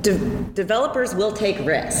developers will take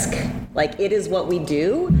risk. Like, it is what we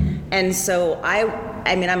do. And so I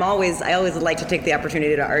always like to take the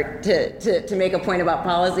opportunity to make a point about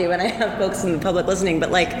policy when I have folks in the public listening,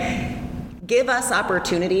 but like, give us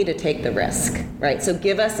opportunity to take the risk, right? So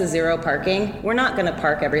give us a zero parking. We're not going to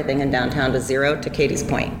park everything in downtown to zero, to Katie's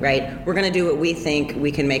point, right? We're going to do what we think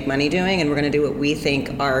we can make money doing, and we're going to do what we think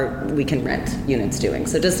we can rent units doing.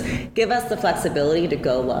 So just give us the flexibility to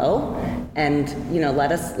go low, and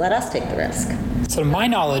let us take the risk. So to my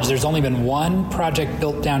knowledge, there's only been one project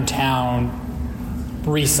built downtown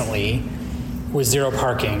recently with zero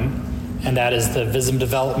parking, and that is the Vism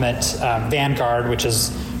Development Vanguard, which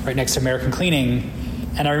is right next to American Cleaning.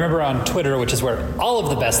 And I remember on Twitter, which is where all of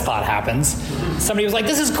the best thought happens, somebody was like,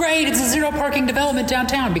 this is great, it's a zero parking development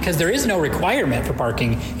downtown, because there is no requirement for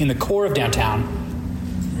parking in the core of downtown.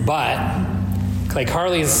 But Clay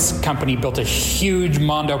Carley's company built a huge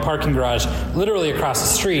Mondo parking garage literally across the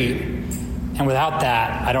street. And without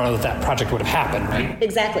that, I don't know that project would have happened, right?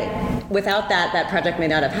 Exactly. Without that project may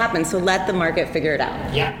not have happened. So let the market figure it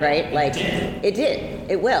out. Yeah. Right? Like, it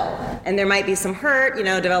did. It will. And there might be some hurt,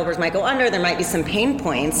 developers might go under, there might be some pain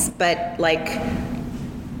points, but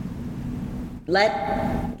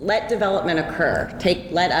let development occur.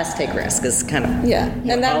 Let us take risk is kind of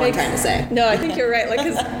and that all makes, I'm trying to say. No, I think you're right.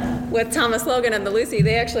 Because with Thomas Logan and the Lucy,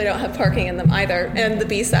 they actually don't have parking in them either. And the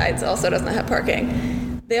B-Sides also doesn't have parking.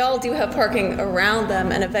 They all do have parking around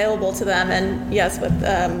them and available to them. And yes,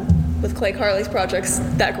 with Clay Carley's projects,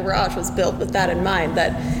 that garage was built with that in mind,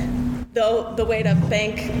 that the way to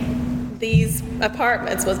bank these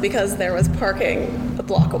apartments was because there was parking a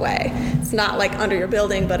block away. It's not like under your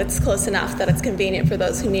building, but it's close enough that it's convenient for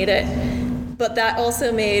those who need it. But that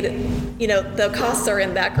also made, the costs are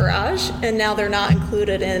in that garage, and now they're not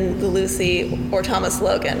included in the Lucy or Thomas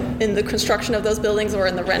Logan, in the construction of those buildings or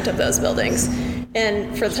in the rent of those buildings.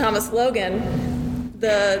 And for Thomas Logan,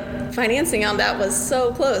 the financing on that was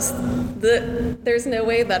so close that there's no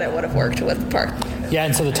way that it would have worked with the park. Yeah,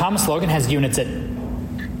 and so the Thomas Logan has units at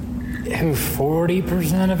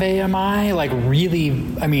 40% of AMI. Like really,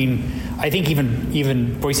 I think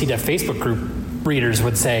even Boise Dev Facebook group readers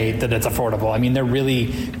would say that it's affordable. They're really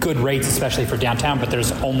good rates, especially for downtown, but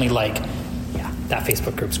there's only that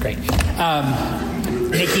Facebook group's great.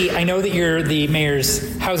 Nikki, I know that you're the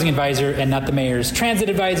mayor's housing advisor and not the mayor's transit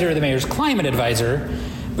advisor or the mayor's climate advisor,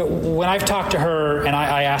 but when I've talked to her and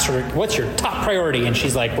I asked her, what's your top priority? And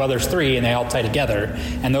she's like, well, there's three and they all tie together.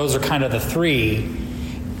 And those are kind of the three.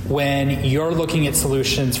 When you're looking at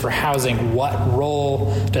solutions for housing, what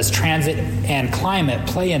role does transit and climate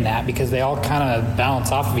play in that? Because they all kind of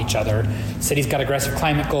balance off of each other. The city's got aggressive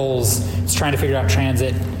climate goals. It's trying to figure out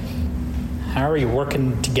transit. How are you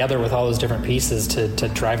working together with all those different pieces to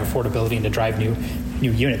drive affordability and to drive new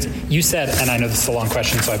units? You said, and I know this is a long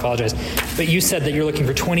question, so I apologize, but you said that you're looking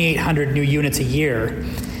for 2,800 new units a year.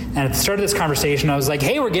 And at the start of this conversation, I was like,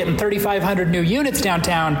 hey, we're getting 3,500 new units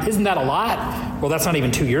downtown. Isn't that a lot? Well, that's not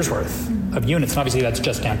even 2 years worth of units. And obviously that's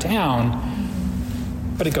just downtown,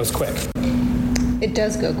 but it goes quick. It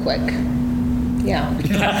does go quick. Yeah.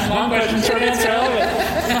 Long question, short answer, I love it.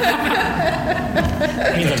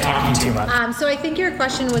 It means I'm talking too much. So I think your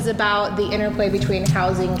question was about the interplay between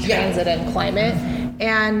housing, transit, and climate.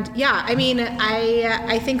 And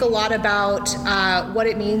I think a lot about what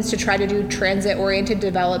it means to try to do transit-oriented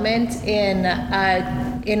development in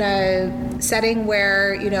a setting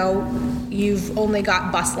where, you've only got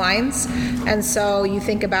bus lines. And so you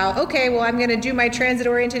think about, okay, well, I'm going to do my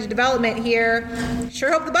transit-oriented development here.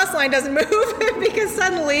 Sure hope the bus line doesn't move because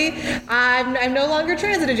suddenly I'm no longer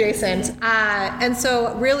transit adjacent. And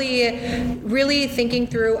so really thinking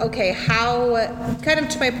through, okay, how, kind of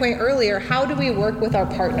to my point earlier, how do we work with our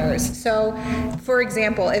partners? So, for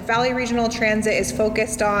example, if Valley Regional Transit is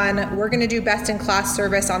focused on, we're going to do best-in-class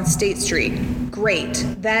service on State Street, great.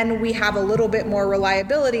 Then we have a little bit more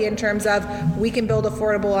reliability in terms of we can build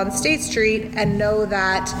affordable on State Street and know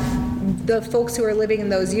that the folks who are living in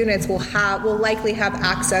those units will likely have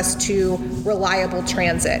access to reliable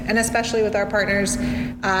transit. And especially with our partners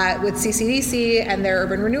with CCDC and their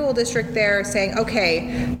urban renewal district there saying,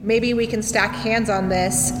 okay, maybe we can stack hands on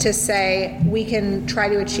this to say we can try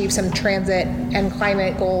to achieve some transit and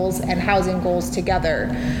climate goals and housing goals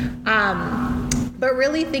together. But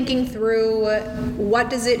really thinking through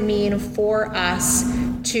what does it mean for us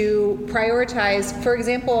to prioritize, for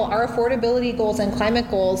example, our affordability goals and climate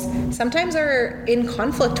goals sometimes are in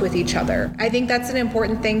conflict with each other. I think that's an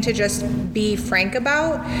important thing to just be frank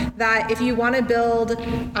about, that if you want to build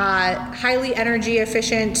highly energy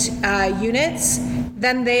efficient units,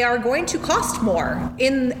 then they are going to cost more,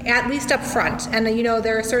 at least up front. And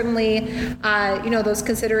there are certainly those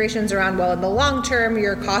considerations around, well, in the long term,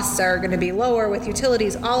 your costs are going to be lower with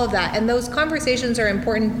utilities, all of that. And those conversations are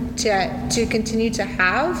important to continue to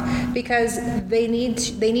have because they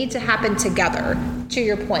need to happen together to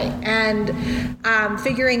your point, and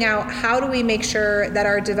figuring out how do we make sure that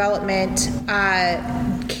our development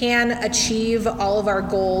can achieve all of our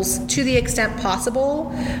goals to the extent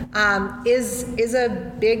possible is a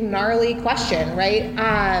big gnarly question, right?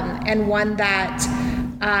 And one that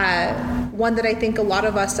I think a lot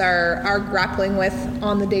of us are grappling with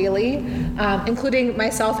on the daily, including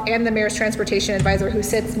myself and the mayor's transportation advisor, who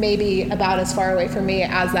sits maybe about as far away from me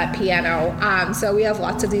as that piano. So we have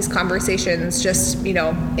lots of these conversations, just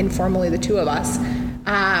informally, the two of us.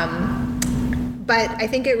 But I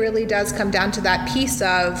think it really does come down to that piece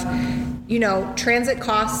of, transit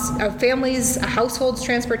costs, families, households'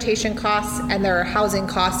 transportation costs, and their housing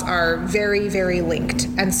costs are very, very linked.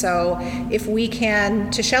 And so if we can,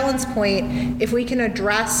 to Shellen's point, if we can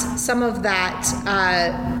address some of that,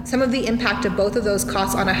 some of the impact of both of those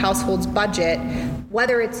costs on a household's budget,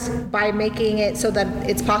 whether it's by making it so that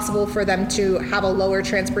it's possible for them to have a lower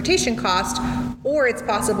transportation cost, or it's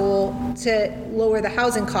possible to lower the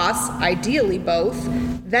housing costs, ideally both,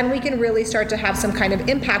 then we can really start to have some kind of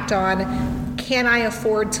impact on, can I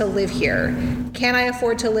afford to live here? Can I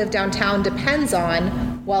afford to live downtown? Depends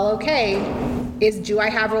on, do I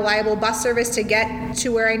have reliable bus service to get to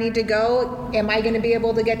where I need to go? Am I going to be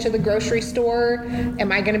able to get to the grocery store?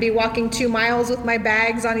 Am I going to be walking 2 miles with my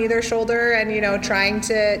bags on either shoulder and, trying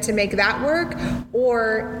to make that work?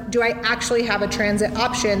 Or do I actually have a transit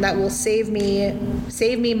option that will save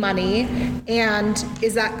me money? And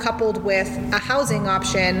is that coupled with a housing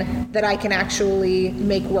option that I can actually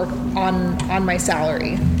make work on my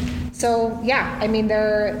salary? So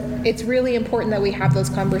it's really important that we have those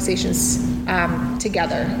conversations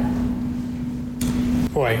together.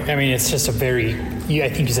 Boy, it's just I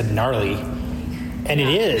think you said gnarly, and it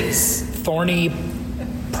is thorny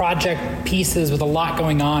project pieces with a lot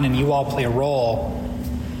going on, and you all play a role.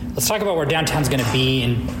 Let's talk about where downtown's going to be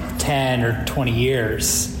in 10 or 20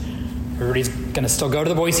 years. Everybody's going to still go to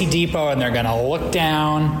the Boise Depot, and they're going to look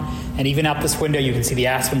down. And even out this window, you can see the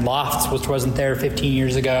Aspen Lofts, which wasn't there 15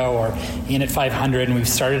 years ago, or in at 500. And we've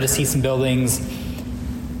started to see some buildings,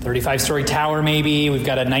 35-story tower maybe. We've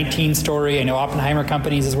got a 19-story. I know Oppenheimer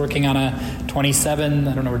Companies is working on a 27.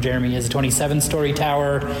 I don't know where Jeremy is, a 27-story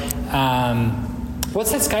tower.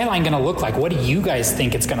 What's that skyline going to look like? What do you guys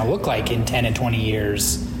think it's going to look like in 10 and 20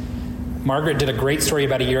 years? Margaret did a great story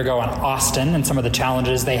about a year ago on Austin and some of the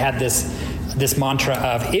challenges. They had this mantra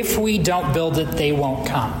of, if we don't build it, they won't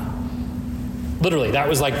come. Literally, that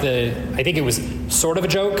was I think it was sort of a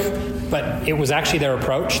joke, but it was actually their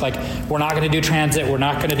approach. We're not going to do transit, we're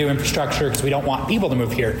not going to do infrastructure because we don't want people to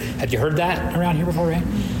move here. Have you heard that around here before, Ray?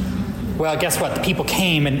 Well, guess what? The people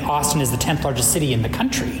came, and Austin is the 10th largest city in the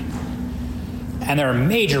country. And there are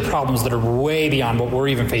major problems that are way beyond what we're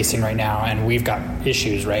even facing right now, and we've got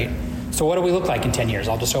issues, right? So what do we look like in 10 years?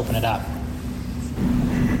 I'll just open it up.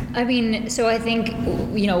 So I think,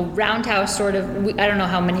 Roundhouse I don't know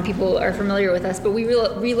how many people are familiar with us, but we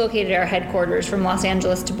relocated our headquarters from Los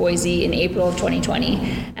Angeles to Boise in April of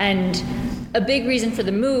 2020. And a big reason for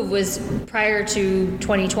the move was prior to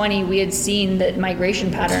 2020, we had seen that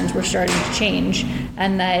migration patterns were starting to change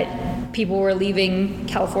and that people were leaving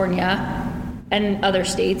California and other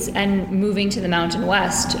states and moving to the Mountain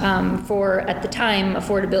West for, at the time,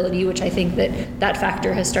 affordability, which I think that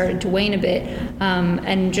factor has started to wane a bit,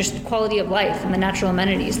 and just quality of life and the natural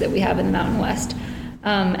amenities that we have in the Mountain West.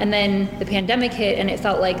 And then the pandemic hit, and it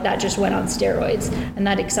felt like that just went on steroids, and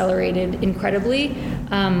that accelerated incredibly.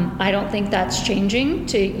 I don't think that's changing,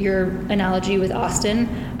 to your analogy with Austin.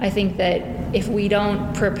 I think that if we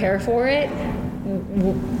don't prepare for it,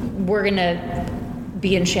 we're going to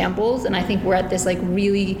be in shambles. And I think we're at this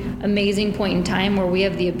really amazing point in time where we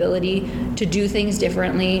have the ability to do things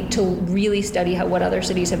differently, to really study what other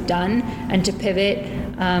cities have done, and to pivot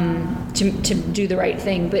to do the right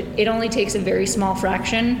thing. But it only takes a very small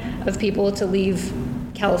fraction of people to leave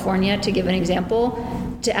California, to give an example,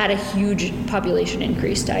 to add a huge population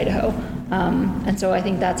increase to Idaho. And so I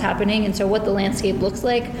think that's happening. And so what the landscape looks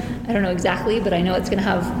like, I don't know exactly, but I know it's going to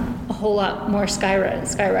have a whole lot more sky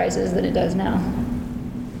rises than it does now.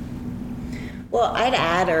 Well, I'd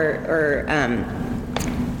add or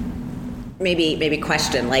maybe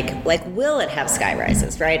question, will it have sky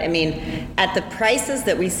rises, right? At the prices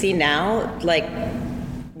that we see now,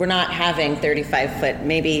 we're not having 35-foot,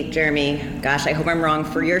 maybe, Jeremy, gosh, I hope I'm wrong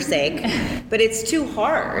for your sake, but it's too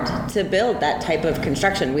hard to build that type of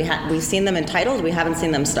construction. We've seen them entitled, we haven't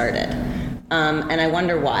seen them started. And I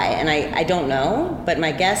wonder why. And I don't know, but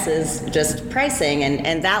my guess is just pricing,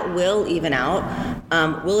 and that will even out.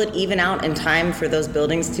 Will it even out in time for those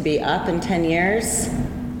buildings to be up in 10 years?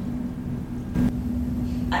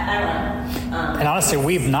 I don't know. And honestly,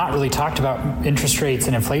 we've not really talked about interest rates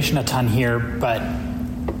and inflation a ton here, but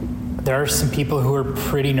there are some people who are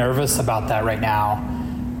pretty nervous about that right now,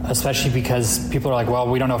 especially because people are like, well,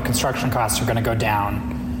 we don't know if construction costs are going to go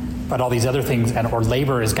down, but all these other things, or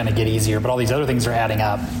labor is going to get easier, but all these other things are adding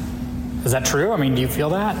up. Is that true? I mean, do you feel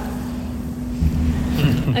that?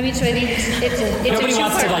 I mean, so I think it's a Nobody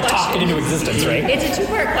wants to like talk it into existence, right? It's a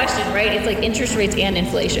two-part question, right? It's like interest rates and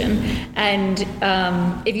inflation. And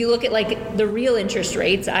if you look at like the real interest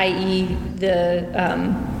rates, i.e.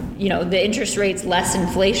 the interest rates less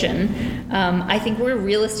inflation, I think we're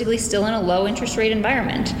realistically still in a low interest rate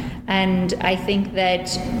environment. And I think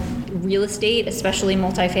that real estate, especially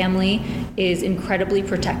multifamily, is incredibly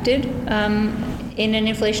protected in an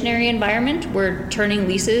inflationary environment. We're turning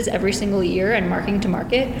leases every single year and marking to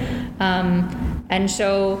market. And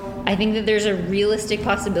so I think that there's a realistic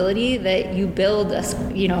possibility that you build a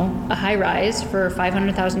high rise for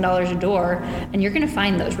 $500,000 a door, and you're going to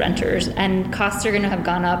find those renters, and costs are going to have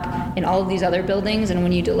gone up in all of these other buildings, and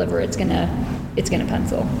when you deliver, it's going to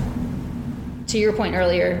pencil. To your point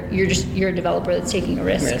earlier, you're a developer that's taking a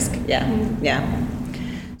risk. Yeah.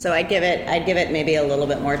 So I'd give it maybe a little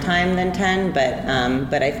bit more time than 10,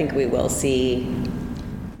 but I think we will see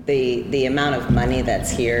the amount of money that's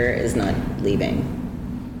here is not leaving.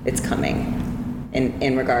 It's coming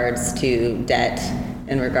in regards to debt,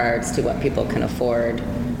 in regards to what people can afford.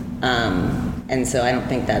 And so I don't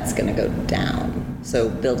think that's going to go down. So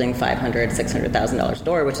building $500,000, $600,000 a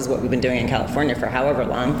door, which is what we've been doing in California for however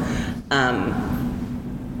long,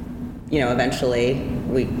 eventually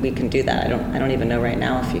we can do that. I don't even know right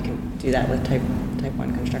now if you can do that with type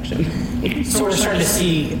 1 construction. So we're starting to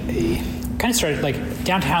see, like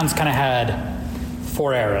downtown's kind of had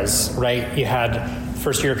 4 eras, right? You had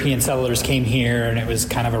first European settlers came here, and it was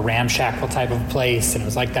kind of a ramshackle type of place, and it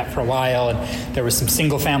was like that for a while, and there was some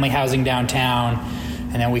single family housing downtown,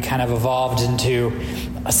 and then we kind of evolved into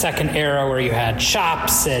a second era where you had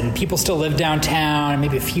shops and people still live downtown and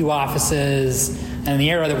maybe a few offices. And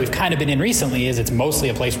the era that we've kind of been in recently is it's mostly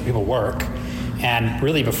a place where people work. And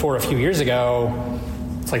really before a few years ago,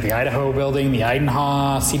 it's like the Idaho building, the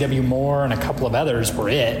Idenhaw, C.W. Moore, and a couple of others were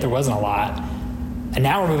it. There wasn't a lot. And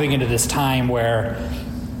now we're moving into this time where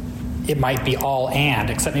it might be all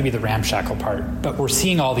except maybe the ramshackle part. But we're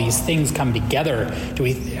seeing all these things come together.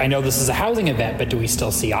 I know this is a housing event, but do we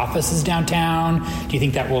still see offices downtown? Do you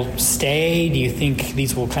think that will stay? Do you think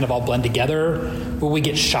these will kind of all blend together? Will we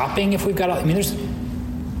get shopping if we've got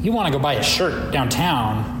you want to go buy a shirt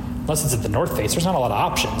downtown, unless it's at the North Face, there's not a lot of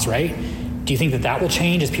options, right? Do you think that will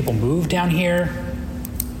change as people move down here?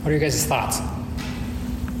 What are your guys' thoughts?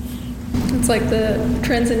 It's like the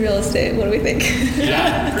trends in real estate. What do we think?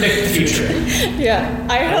 Yeah, predict the future. Yeah,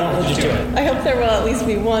 I hope there will at least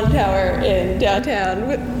be one tower in downtown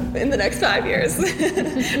in the next 5 years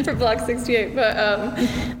for Block 68. But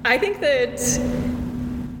I think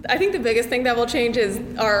the biggest thing that will change is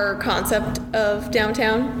our concept of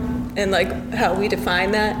downtown and like how we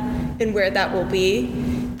define that and where that will be.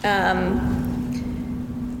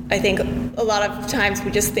 I think a lot of times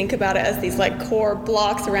we just think about it as these like core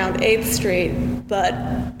blocks around 8th Street, but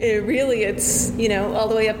it's all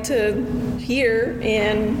the way up to here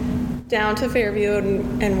and down to Fairview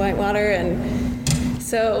and Whitewater. And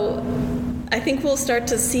so I think we'll start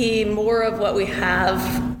to see more of what we have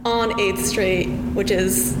on 8th Street, which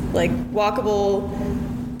is like walkable,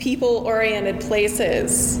 people-oriented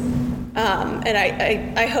places. And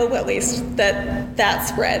I hope at least that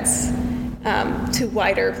spreads to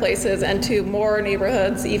wider places and to more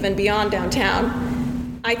neighborhoods even beyond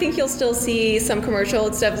downtown. I think you'll still see some commercial.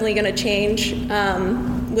 It's definitely going to change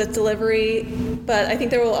with delivery, but I think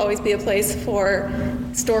there will always be a place for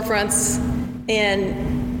storefronts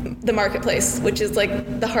and the marketplace, which is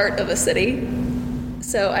like the heart of a city.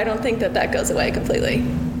 So I don't think that goes away completely.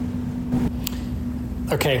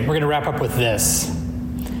 Okay, we're going to wrap up with this.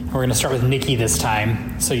 We're going to start with Nikki this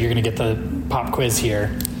time, so you're going to get the pop quiz here.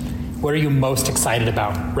 What are you most excited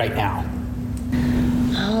about right now?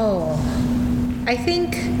 Oh, I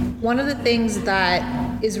think one of the things that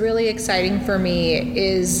is really exciting for me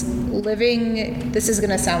is living. This is going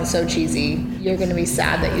to sound so cheesy. You're going to be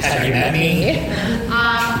sad that you started with me.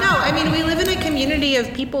 No, I mean, we live in a community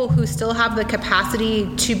of people who still have the capacity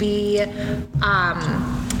to be,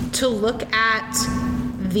 to look at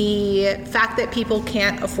the fact that people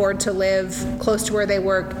can't afford to live close to where they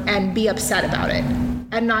work and be upset about it.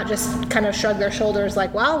 And not just kind of shrug their shoulders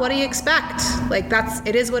like, well, what do you expect? Like,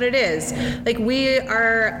 it is what it is. Like, we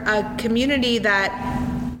are a community that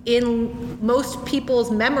in most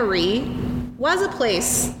people's memory was a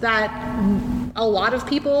place that a lot of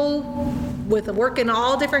people with work in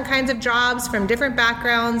all different kinds of jobs from different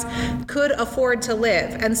backgrounds could afford to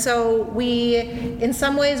live. And so we, in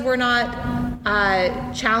some ways, we're not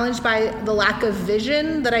challenged by the lack of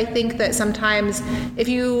vision that I think that sometimes if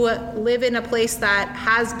you live in a place that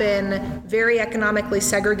has been very economically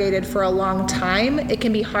segregated for a long time, it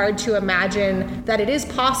can be hard to imagine that it is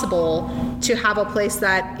possible to have a place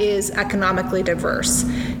that is economically diverse.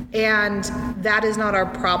 And that is not our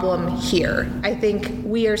problem here. I think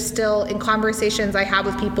we are still, in conversations I have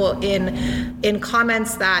with people, in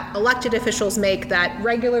comments that elected officials make, that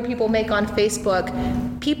regular people make on Facebook,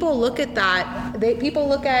 people look at that. People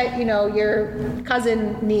look at, your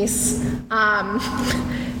cousin, niece, a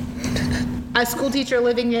school teacher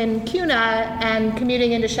living in Kuna and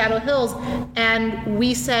commuting into Shadow Hills, and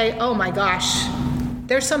we say, oh my gosh,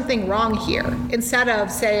 there's something wrong here, instead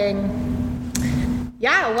of saying,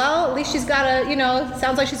 yeah, well, at least she's got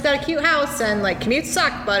sounds like she's got a cute house, and like commutes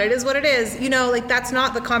suck, but it is what it is. That's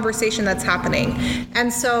not the conversation that's happening.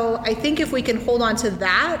 And so I think if we can hold on to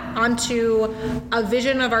that, onto a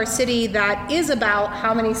vision of our city that is about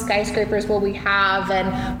how many skyscrapers will we have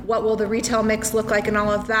and what will the retail mix look like and all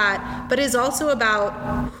of that, but is also about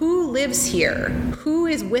who lives here, who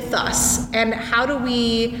is with us, and how do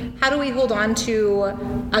we hold on to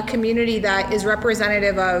a community that is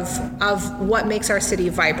representative of what makes our city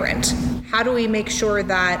vibrant? How do we make sure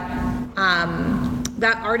that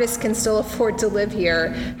that artists can still afford to live here?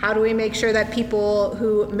 How do we make sure that people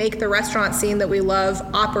who make the restaurant scene that we love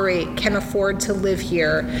operate can afford to live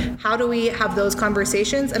here? How do we have those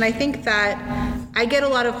conversations? And I think that I get a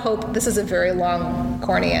lot of hope. This is a very long,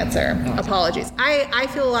 corny answer. Apologies. I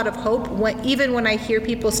feel a lot of hope even when I hear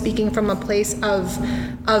people speaking from a place of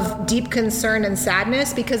deep concern and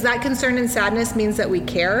sadness, because that concern and sadness means that we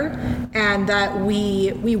care and that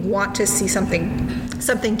we want to see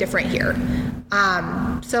something different here.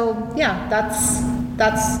 So yeah, that's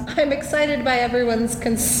I'm excited by everyone's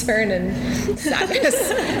concern and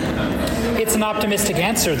sadness. It's an optimistic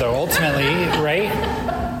answer, though, ultimately, right?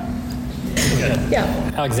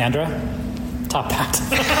 Yeah. Alexandra, top hat.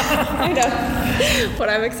 I know what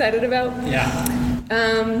I'm excited about. Yeah.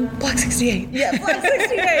 Block 68. Yeah, Block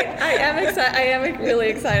 68. I am really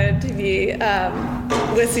excited to be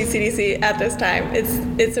with CCDC at this time.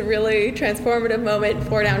 It's a really transformative moment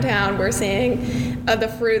for downtown. We're seeing the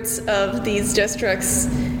fruits of these districts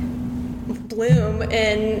bloom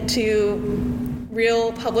into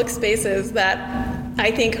real public spaces that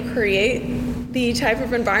I think create the type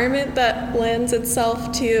of environment that lends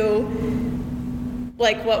itself to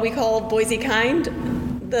like what we call Boise kind.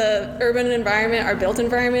 The urban environment, our built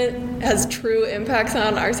environment, has true impacts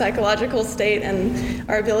on our psychological state and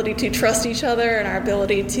our ability to trust each other and our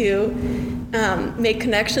ability to make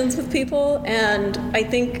connections with people. And I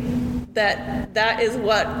think that is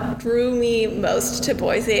what drew me most to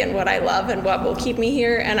Boise and what I love and what will keep me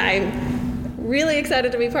here. And I'm really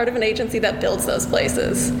excited to be part of an agency that builds those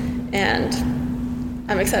places. And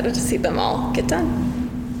I'm excited to see them all get done.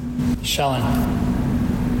 Shellen.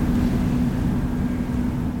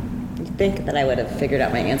 Think that I would have figured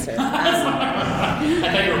out my answer. I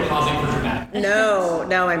thought you were pausing for dramatic.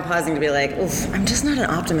 No, I'm pausing to be like, oof, I'm just not an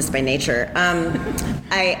optimist by nature. I'm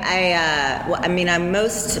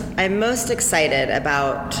most excited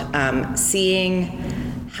about seeing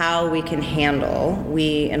how we can handle,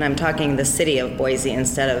 and I'm talking the city of Boise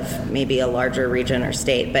instead of maybe a larger region or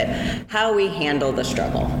state, but how we handle the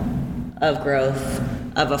struggle of growth,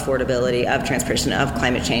 of affordability, of transportation, of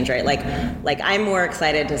climate change, right? Like I'm more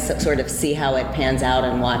excited to sort of see how it pans out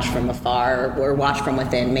and watch from afar, or watch from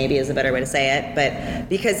within, maybe is a better way to say it, but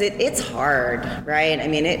because it's hard, right? I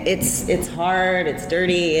mean, it's hard, it's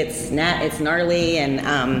dirty, it's gnarly, and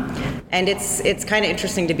it's kind of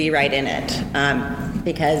interesting to be right in it,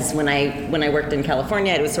 because when I worked in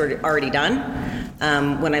California, it was sort of already done.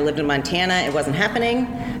 When I lived in Montana, it wasn't happening,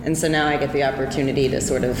 and so now I get the opportunity to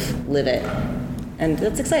sort of live it. And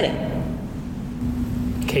that's exciting.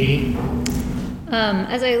 Katie?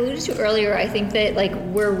 As I alluded to earlier, I think that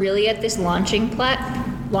we're really at this launching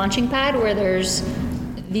pad where there's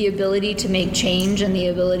the ability to make change and the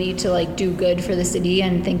ability to do good for the city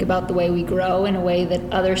and think about the way we grow in a way that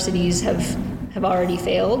other cities have already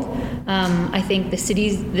failed. I think the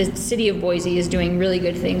city of Boise is doing really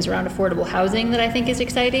good things around affordable housing that I think is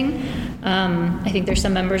exciting. I think there's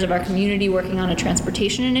some members of our community working on a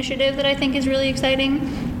transportation initiative that I think is really exciting.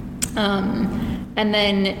 And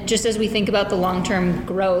then just as we think about the long-term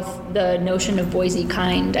growth, the notion of Boise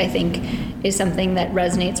kind, I think, is something that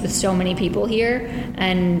resonates with so many people here.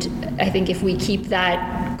 And I think if we keep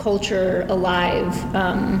that culture alive,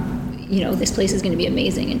 this place is going to be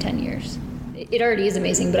amazing in 10 years. it already is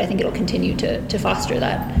amazing, but I think it'll continue to foster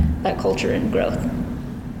that culture and growth.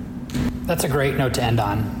 That's a great note to end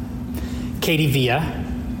on. Katie Villa,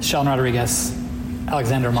 Sheldon Rodriguez,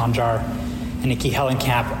 Alexander Monjar, and Nikki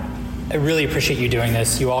Hellenkamp, I really appreciate you doing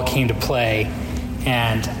this. You all came to play,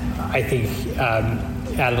 and I think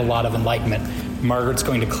added a lot of enlightenment. Margaret's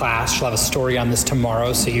going to class. She'll have a story on this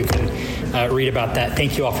tomorrow, so you can read about that.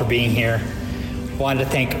 Thank you all for being here. Wanted to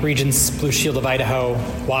thank Regions Blue Shield of Idaho,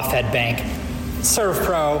 WaFd Bank,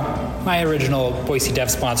 ServPro, my original Boise Dev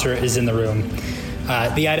sponsor, is in the room.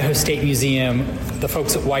 The Idaho State Museum, the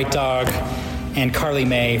folks at White Dog, and Carly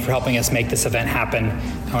May for helping us make this event happen.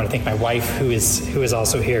 I want to thank my wife, who is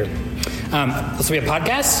also here. This will be a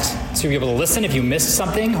podcast, so you'll be able to listen if you missed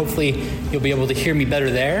something. Hopefully, you'll be able to hear me better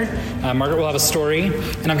there. Margaret will have a story.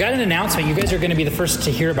 And I've got an announcement. You guys are going to be the first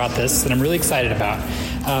to hear about this that I'm really excited about.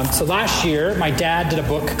 So last year, my dad did a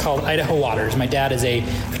book called Idaho Waters. My dad is a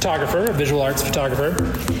photographer, a visual arts photographer.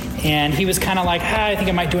 And he was kind of like, I think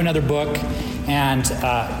I might do another book. And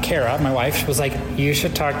Kara, my wife, was like, you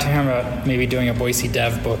should talk to him about maybe doing a Boise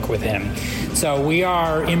Dev book with him. So we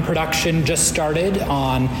are in production, just started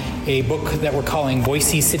on a book that we're calling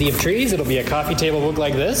Boise City of Trees. It'll be a coffee table book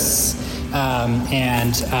like this.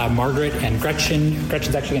 Margaret and Gretchen's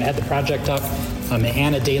actually going to head the project up.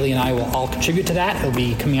 Anna Daly and I will all contribute to that. It'll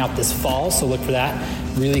be coming out this fall, so look for that.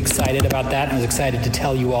 Really excited about that. I was excited to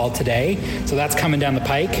tell you all today. So that's coming down the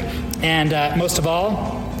pike. And most of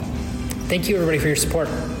all, thank you everybody for your support.